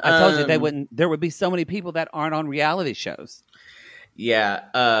 I told you they wouldn't. There would be so many people that aren't on reality shows.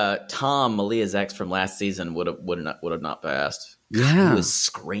 Yeah, Tom, Malia's ex from last season, would have not passed. Yeah, he was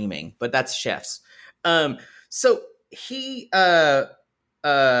screaming, but that's chefs. So he and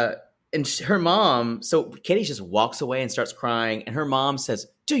her mom. So Katie just walks away and starts crying, and her mom says,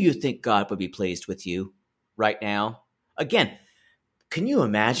 "Do you think God would be pleased with you right now?" Again, can you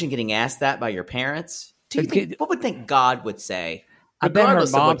imagine getting asked that by your parents? What would think God would say? I bet her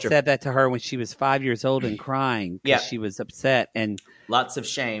mom said that to her when she was 5 years old and crying because she was upset and lots of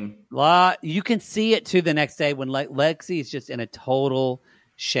shame. You can see it too the next day when Lexi is just in a total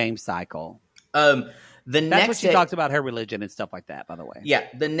shame cycle. That's what she talks about her religion and stuff like that. By the way, yeah.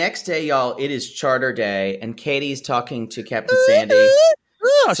 The next day, y'all, it is Charter Day, and Katie's talking to Captain Sandy,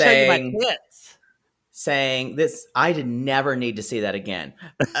 I'll show you my tits. Saying this, I did never need to see that again.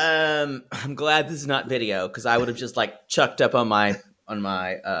 I'm glad this is not video because I would have just like chucked up on my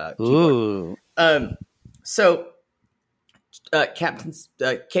keyboard. So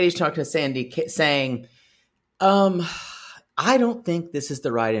Katie's talking to Sandy saying, I don't think this is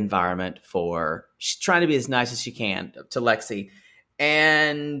the right environment for. She's trying to be as nice as she can to Lexi,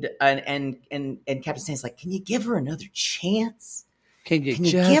 and Captain Sandy's like, can you give her another chance? Can you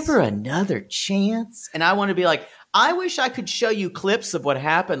give her another chance? And I want to be like, I wish I could show you clips of what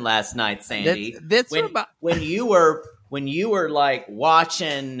happened last night, Sandy. When you were like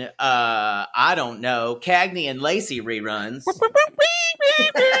watching, I don't know, Cagney and Lacey reruns.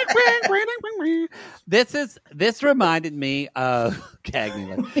 This reminded me of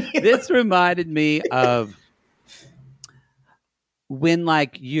Cagney. This reminded me of when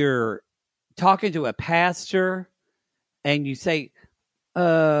like you're talking to a pastor and you say,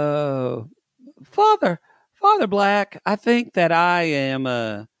 Father Black, I think that I am,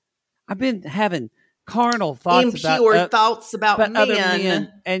 I've been having carnal thoughts thoughts about men. Other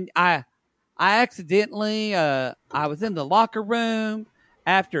men. And I accidentally, I was in the locker room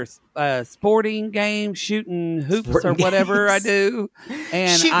after a sporting game, shooting hoops or whatever I do.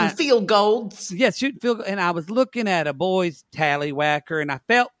 And shooting field goals. Yes, shooting field goals. And I was looking at a boy's tallywhacker and I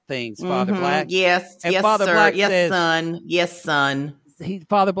felt things, Father Black. Yes, and yes, Father sir. Black yes, says, son. Yes, son.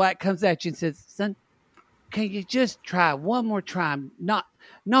 Father Black comes at you and says, son, can you just try one more time not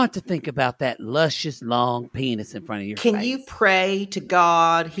to think about that luscious long penis in front of your face? Can you pray to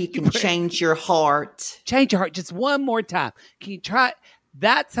God he can change your heart? Change your heart just one more time. Can you try?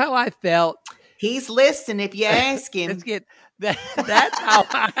 That's how I felt. He's listening if you ask him. That's how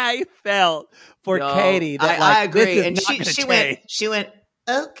I felt for Katie. I agree. And she went,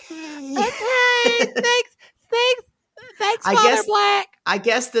 okay. Okay, thanks, Father Black. I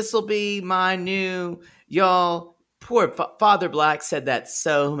guess this will be my new, y'all. Poor Father Black said that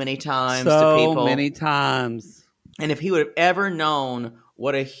so many times to people. So many times. And if he would have ever known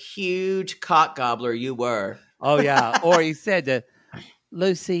what a huge cock gobbler you were. Oh, yeah. Or he said to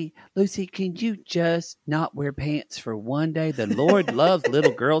Lucy, can you just not wear pants for one day? The Lord loves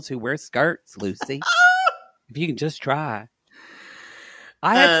little girls who wear skirts, Lucy. If you can just try.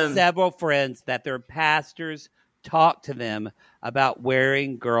 I had several friends that their pastors talked to them about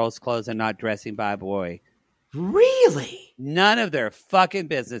wearing girls' clothes and not dressing by a boy. Really? None of their fucking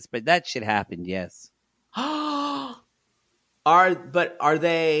business, but that shit happened, yes. Are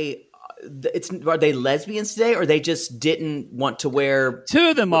they lesbians today, or they just didn't want to wear Two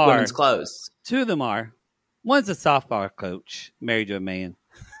of them women's clothes? Two of them are. One's a softball coach, married to a man.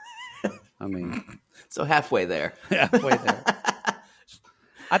 I mean, so halfway there. Halfway there.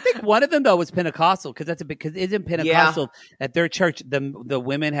 I think one of them though was Pentecostal because isn't Pentecostal at their church the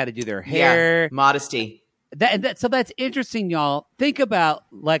women had to do their hair, modesty. So that's interesting, y'all. Think about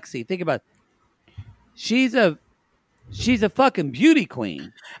Lexi. Think about she's a She's a fucking beauty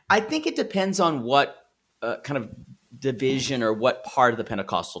queen. I think it depends on what kind of division or what part of the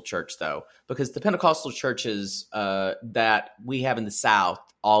Pentecostal church, though, because the Pentecostal churches that we have in the South,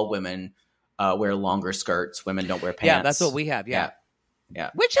 all women wear longer skirts. Women don't wear pants. Yeah, that's what we have. Yeah.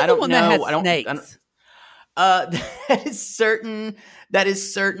 Which is I the don't one know. that I has don't- snakes? That is certain. That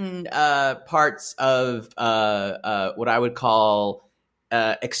is certain parts of what I would call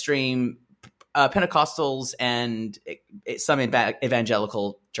extreme Pentecostals and some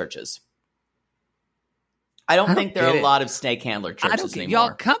evangelical churches. I don't think there are a lot of snake handler churches anymore.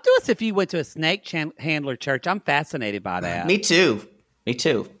 Y'all come to us if you went to a snake handler church. I'm fascinated by that. Me too.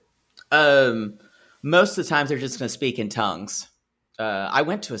 Most of the times they're just going to speak in tongues. I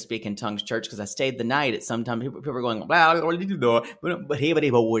went to a speak in tongues church because I stayed the night. At some time, people were going, "Wow," and I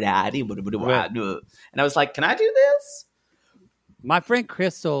was like, "Can I do this?" My friend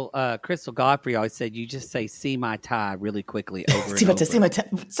Crystal Godfrey always said, "You just say see my tie really quickly over and over." See my tie.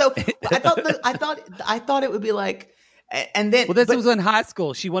 So I thought it would be like, and then this was in high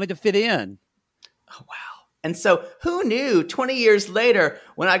school. She wanted to fit in. Oh wow! And so who knew? 20 years later,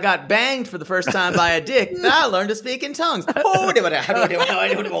 when I got banged for the first time by a dick, I learned to speak in tongues. See my tie.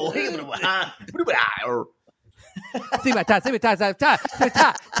 See my tie. See my tie. See my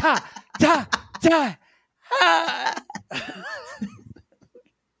tie.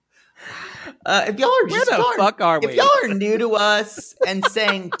 If y'all are Where the fuck are we? If y'all are new to us and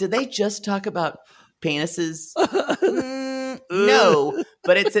saying, "Did they just talk about penises?" No,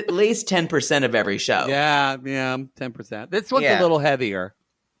 but it's at least 10% of every show. Yeah, 10%. This one's a little heavier.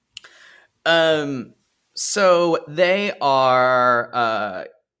 So they are.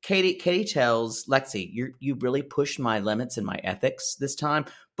 Katie tells Lexi, "You really pushed my limits and my ethics this time,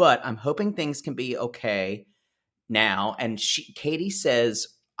 but I'm hoping things can be okay now." And Katie says,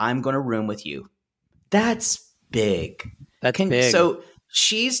 "I'm going to room with you." That's big. Big. So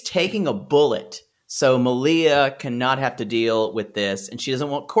she's taking a bullet so Malia cannot have to deal with this, and she doesn't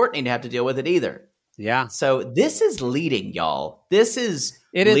want Courtney to have to deal with it either. Yeah. So this is leading, y'all. This is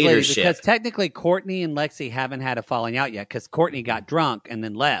leadership. leadership. Because technically Courtney and Lexi haven't had a falling out yet because Courtney got drunk and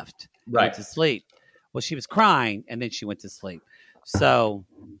then left. Right. Went to sleep. Well, she was crying and then she went to sleep. So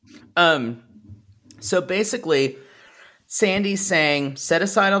basically, Sandy's saying, set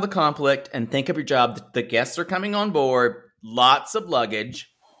aside all the conflict and think of your job. The guests are coming on board. Lots of luggage.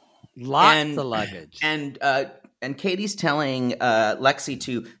 Lots of luggage. And Katie's telling Lexi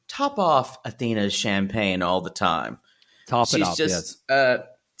to top off Athena's champagne all the time.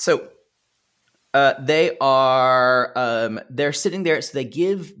 They are they're sitting there. So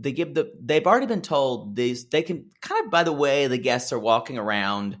they've already been told these. They can kind of, by the way, the guests are walking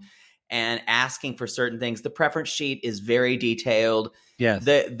around and asking for certain things. The preference sheet is very detailed. Yes.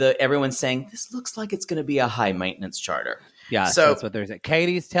 Everyone's saying this looks like it's going to be a high maintenance charter. Yeah, so that's what they're saying.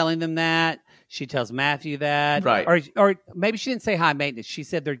 Katie's telling them that. She tells Matthew that. Right. Or maybe she didn't say high maintenance. She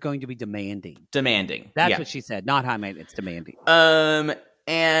said they're going to be demanding. That's what she said. Not high maintenance, demanding.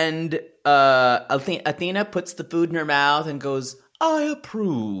 And Athena puts the food in her mouth and goes, "I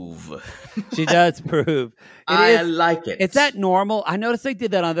approve." She does approve. I like it. Is that normal? I noticed they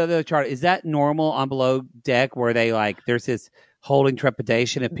did that on the other chart. Is that normal on Below Deck where they there's this holding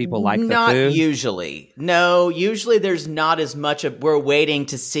trepidation if people like the food? Not usually. No, usually there's not as much of. We're waiting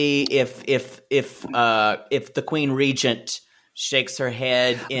to see if the Queen Regent shakes her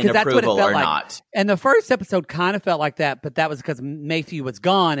head in approval or not. And the first episode kind of felt like that, but that was because Matthew was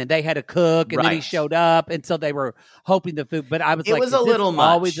gone and they had to cook, and then he showed up, and so they were hoping the food. But I was it was a little much.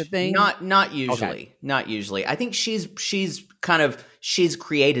 Always a thing. Not usually. Okay. Not usually. I think she's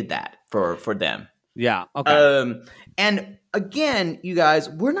created that for them. Yeah. Okay. And again, you guys,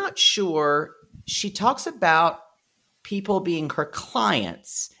 we're not sure. She talks about people being her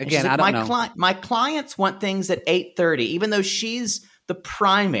clients. Again, I don't know. My clients want things at 8:30, even though she's the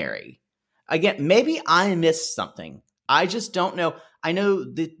primary. Again, maybe I missed something. I just don't know. I know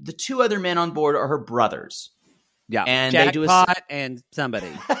the two other men on board are her brothers. Yeah, and Jackpot they do and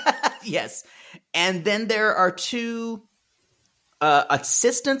somebody. Yes, and then there are two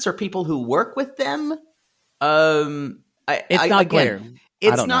assistants or people who work with them. It's not clear.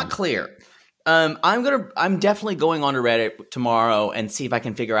 It's not clear. I'm definitely going on to Reddit tomorrow and see if I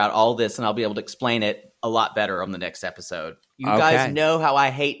can figure out all this, and I'll be able to explain it a lot better on the next episode. You guys know how I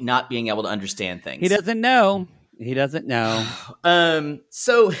hate not being able to understand things. He doesn't know.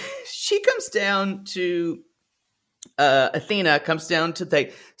 So she comes down to Athena comes down to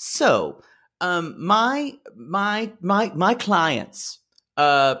think. So, my clients,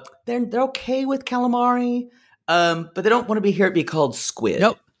 they're okay with calamari, but they don't want to be here. It'd be called squid.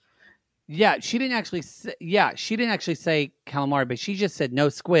 Nope. Yeah, she didn't actually say calamari, but she just said no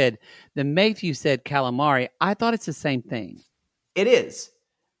squid. Then Matthew said calamari. I thought it's the same thing. It is.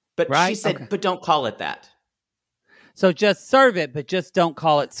 But Right? she said, Okay. but don't call it that. So just serve it, but just don't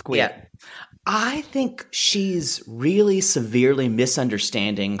call it squid. Yeah. I think she's really severely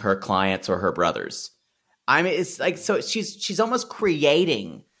misunderstanding her clients or her brothers. I mean, it's like, so she's almost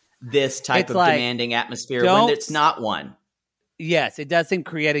creating this type It's of like, demanding atmosphere don't- when it's not one. Yes, it does seem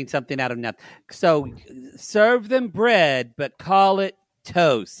creating something out of nothing. So serve them bread, but call it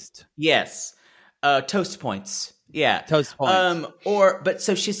toast. Yes. Toast points. Yeah. Toast points. But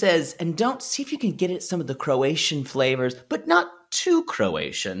so she says, and don't see if you can get it some of the Croatian flavors, but not too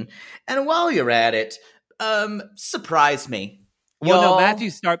Croatian. And while you're at it, surprise me. Well, Y'all.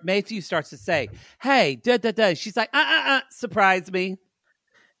 no, Matthew starts to say, hey, da. She's like, surprise me.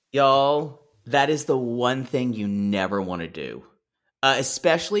 Y'all, that is the one thing you never want to do.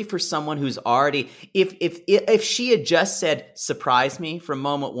 Especially for someone who's already, if she had just said, surprise me from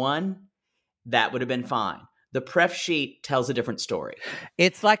moment one, that would have been fine. The pref sheet tells a different story.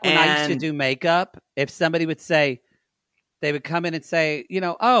 It's like when I used to And- do makeup, if somebody would say, they would come in and say,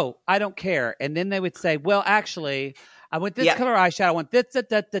 oh, I don't care. And then they would say, well, actually, I want this color eyeshadow, I want this,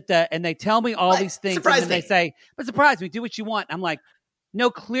 da. And they tell me all these things. Surprise and then me. they say, but surprise me, do what you want. I'm like,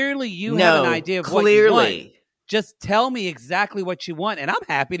 no, clearly you have an idea of what you want. Just tell me exactly what you want, and I'm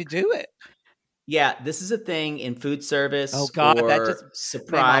happy to do it. Yeah, this is a thing in food service. Oh, God, that or just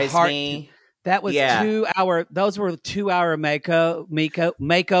surprise made my heart me. That was 2 hour. Those were 2 hour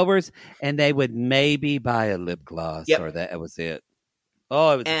makeovers, and they would maybe buy a lip gloss, or that was it.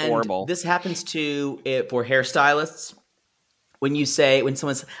 Oh, it was horrible. This happens too for hairstylists. When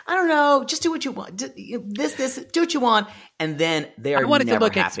someone says, I don't know, just do what you want. Do what you want, and then they are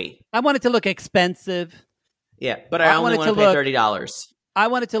never happy. I want it to look expensive. Yeah, but I only want to pay $30. I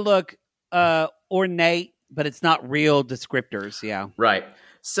want it to look ornate, but it's not real descriptors. Yeah, right.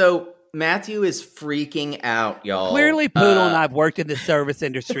 So Matthew is freaking out, y'all. Clearly, Poodle and I've worked in the service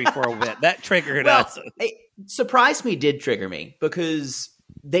industry for a bit. That triggered us. Surprise me did trigger me because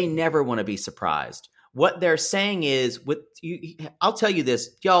they never want to be surprised. What they're saying is, I'll tell you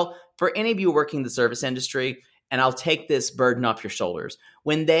this, y'all, for any of you working in the service industry, and I'll take this burden off your shoulders.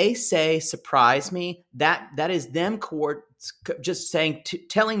 When they say surprise me, that is them just saying,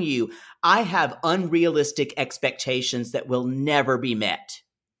 telling you, I have unrealistic expectations that will never be met.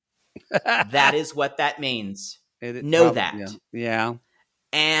 That is what that means. Know that. Yeah.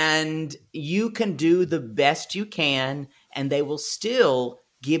 And you can do the best you can, and they will still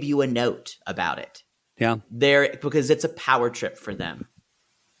give you a note about it. Yeah. Because it's a power trip for them.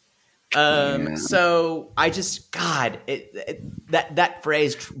 So I just, God, that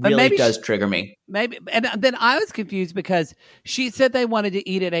phrase really does trigger me. Maybe, and then I was confused because she said they wanted to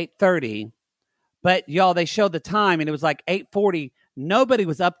eat at 8:30, but y'all, they showed the time and it was like 8:40. Nobody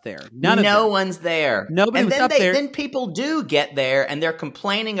was up there. No one's there. Nobody was up there. Then people do get there and they're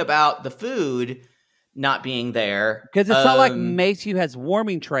complaining about the food not being there because it's not like Matthew has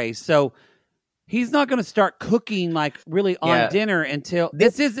warming trays, so. He's not going to start cooking like really on dinner until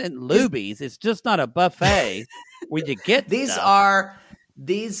this isn't Luby's. It's just not a buffet where you get these stuff.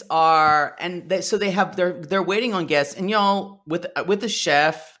 So they have they're waiting on guests, and y'all with the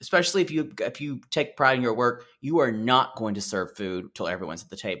chef, especially if you take pride in your work, you are not going to serve food till everyone's at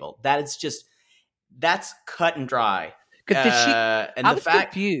the table. That's cut and dry. I was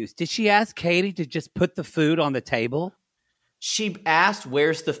confused. Did she ask Katie to just put the food on the table? She asked,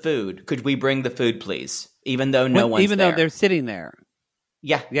 "Where's the food? Could we bring the food, please?" Even though no one's there. Even though they're sitting there.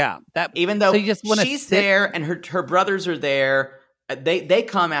 Yeah. Yeah. Even though so you just she's there and her brothers are there. They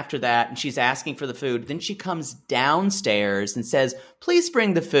come after that and she's asking for the food. Then she comes downstairs and says, "Please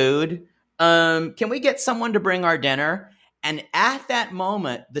bring the food. Can we get someone to bring our dinner?" And at that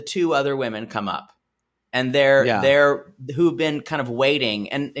moment, the two other women come up. And they're who've been kind of waiting.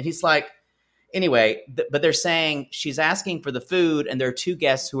 And he's like, anyway, but they're saying she's asking for the food, and there are two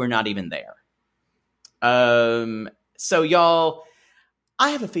guests who are not even there. So y'all,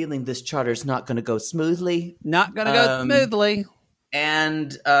 I have a feeling this charter's not going to go smoothly. Not going to go smoothly.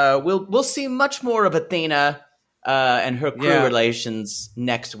 And we'll see much more of Athena and her crew relations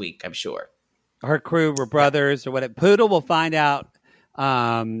next week, I'm sure. Her crew were brothers or whatever. Poodle will find out.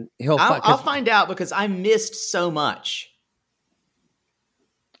 I'll find out because I missed so much.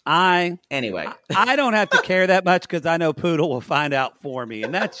 Anyway, I don't have to care that much because I know Poodle will find out for me,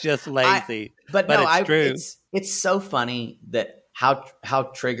 and that's just lazy. But it's true. It's so funny that how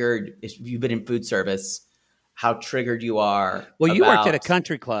triggered, if you've been in food service, how triggered you are. Well, you worked at a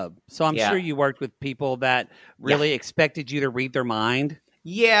country club, so I'm sure you worked with people that really expected you to read their mind.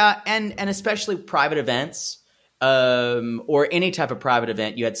 Yeah, and especially private events, or any type of private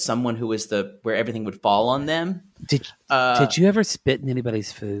event, you had someone who was where everything would fall on them. Did you ever spit in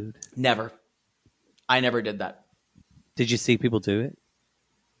anybody's food? Never. I never did that. Did you see people do it?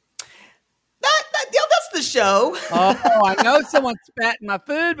 That's the show. Oh, I know someone spat in my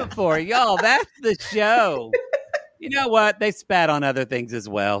food before. Y'all, that's the show. You know what? They spat on other things as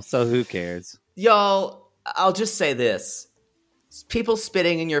well, so who cares? Y'all, I'll just say this. People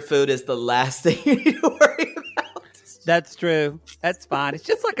spitting in your food is the last thing you need to worry about. That's true. That's fine. It's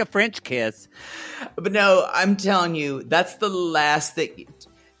just like a French kiss. But no, I'm telling you, that's the last thing.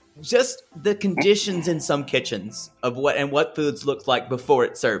 Just the conditions in some kitchens of what foods look like before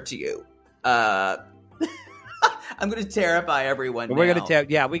it's served to you. I'm going to terrify everyone now. We're going to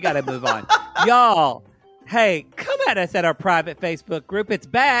yeah, we got to move on. Y'all, hey, come at us at our private Facebook group. It's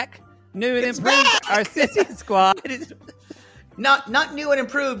back. New and improved. Our Sissy Squad. Not new and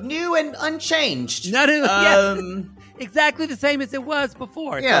improved, new and unchanged. Exactly the same as it was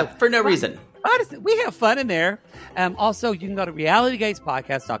before. Yeah, so, for no reason. Honestly, we have fun in there. Also, you can go to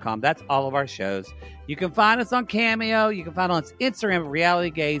realitygazespodcast.com. That's all of our shows. You can find us on Cameo. You can find us on Instagram, Reality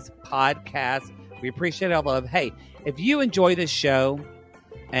Gaze Podcast. We appreciate all the love. Hey, if you enjoy this show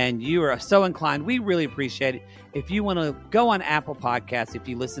and you are so inclined, we really appreciate it. If you want to go on Apple Podcasts, if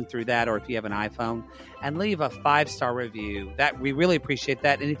you listen through that, or if you have an iPhone, and leave a 5-star review, that we really appreciate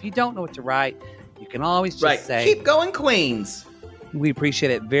that. And if you don't know what to write, you can always just say, "Keep going, Queens." We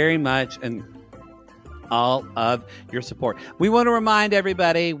appreciate it very much, and all of your support. We want to remind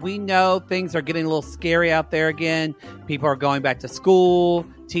everybody, we know things are getting a little scary out there again. People are going back to school.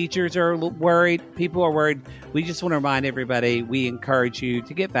 Teachers are worried. People are worried. We just want to remind everybody, we encourage you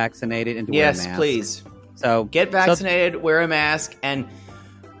to get vaccinated and to wear a mask. Yes, please. So get vaccinated, wear a mask, and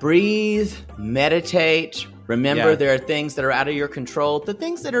breathe, meditate. Remember, there are things that are out of your control. The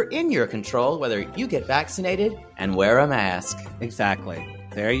things that are in your control, whether you get vaccinated and wear a mask. Exactly.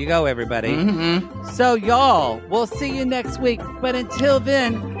 There you go, everybody. Mm-hmm. So, y'all, we'll see you next week. But until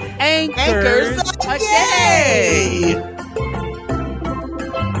then, anchors yay!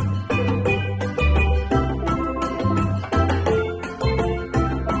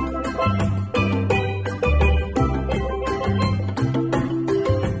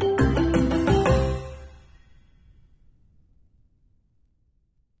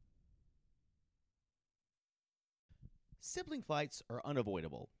 Sibling fights are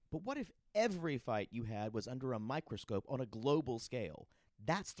unavoidable, but what if every fight you had was under a microscope on a global scale?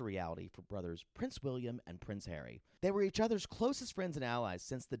 That's the reality for brothers Prince William and Prince Harry. They were each other's closest friends and allies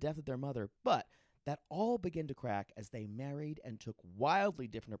since the death of their mother, but that all began to crack as they married and took wildly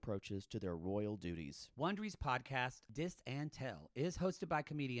different approaches to their royal duties. Wondery's podcast, Dis and Tell, is hosted by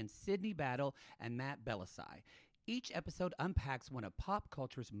comedians Sydney Battle and Matt Belisai. Each episode unpacks one of pop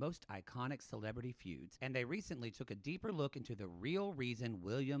culture's most iconic celebrity feuds, and they recently took a deeper look into the real reason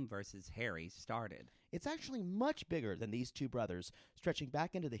William versus Harry started. It's actually much bigger than these two brothers, stretching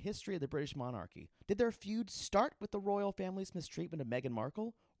back into the history of the British monarchy. Did their feud start with the royal family's mistreatment of Meghan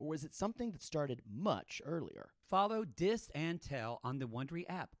Markle, or was it something that started much earlier? Follow Dis and Tell on the Wondery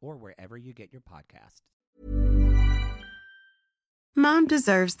app or wherever you get your podcasts. Mom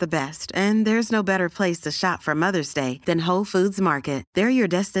deserves the best, and there's no better place to shop for Mother's Day than Whole Foods Market. They're your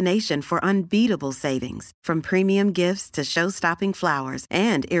destination for unbeatable savings, from premium gifts to show-stopping flowers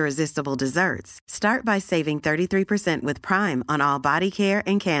and irresistible desserts. Start by saving 33% with Prime on all body care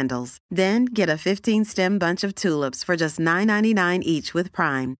and candles. Then get a 15-stem bunch of tulips for just $9.99 each with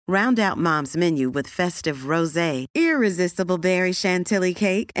Prime. Round out Mom's menu with festive rosé, irresistible berry chantilly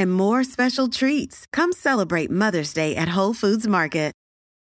cake, and more special treats. Come celebrate Mother's Day at Whole Foods Market.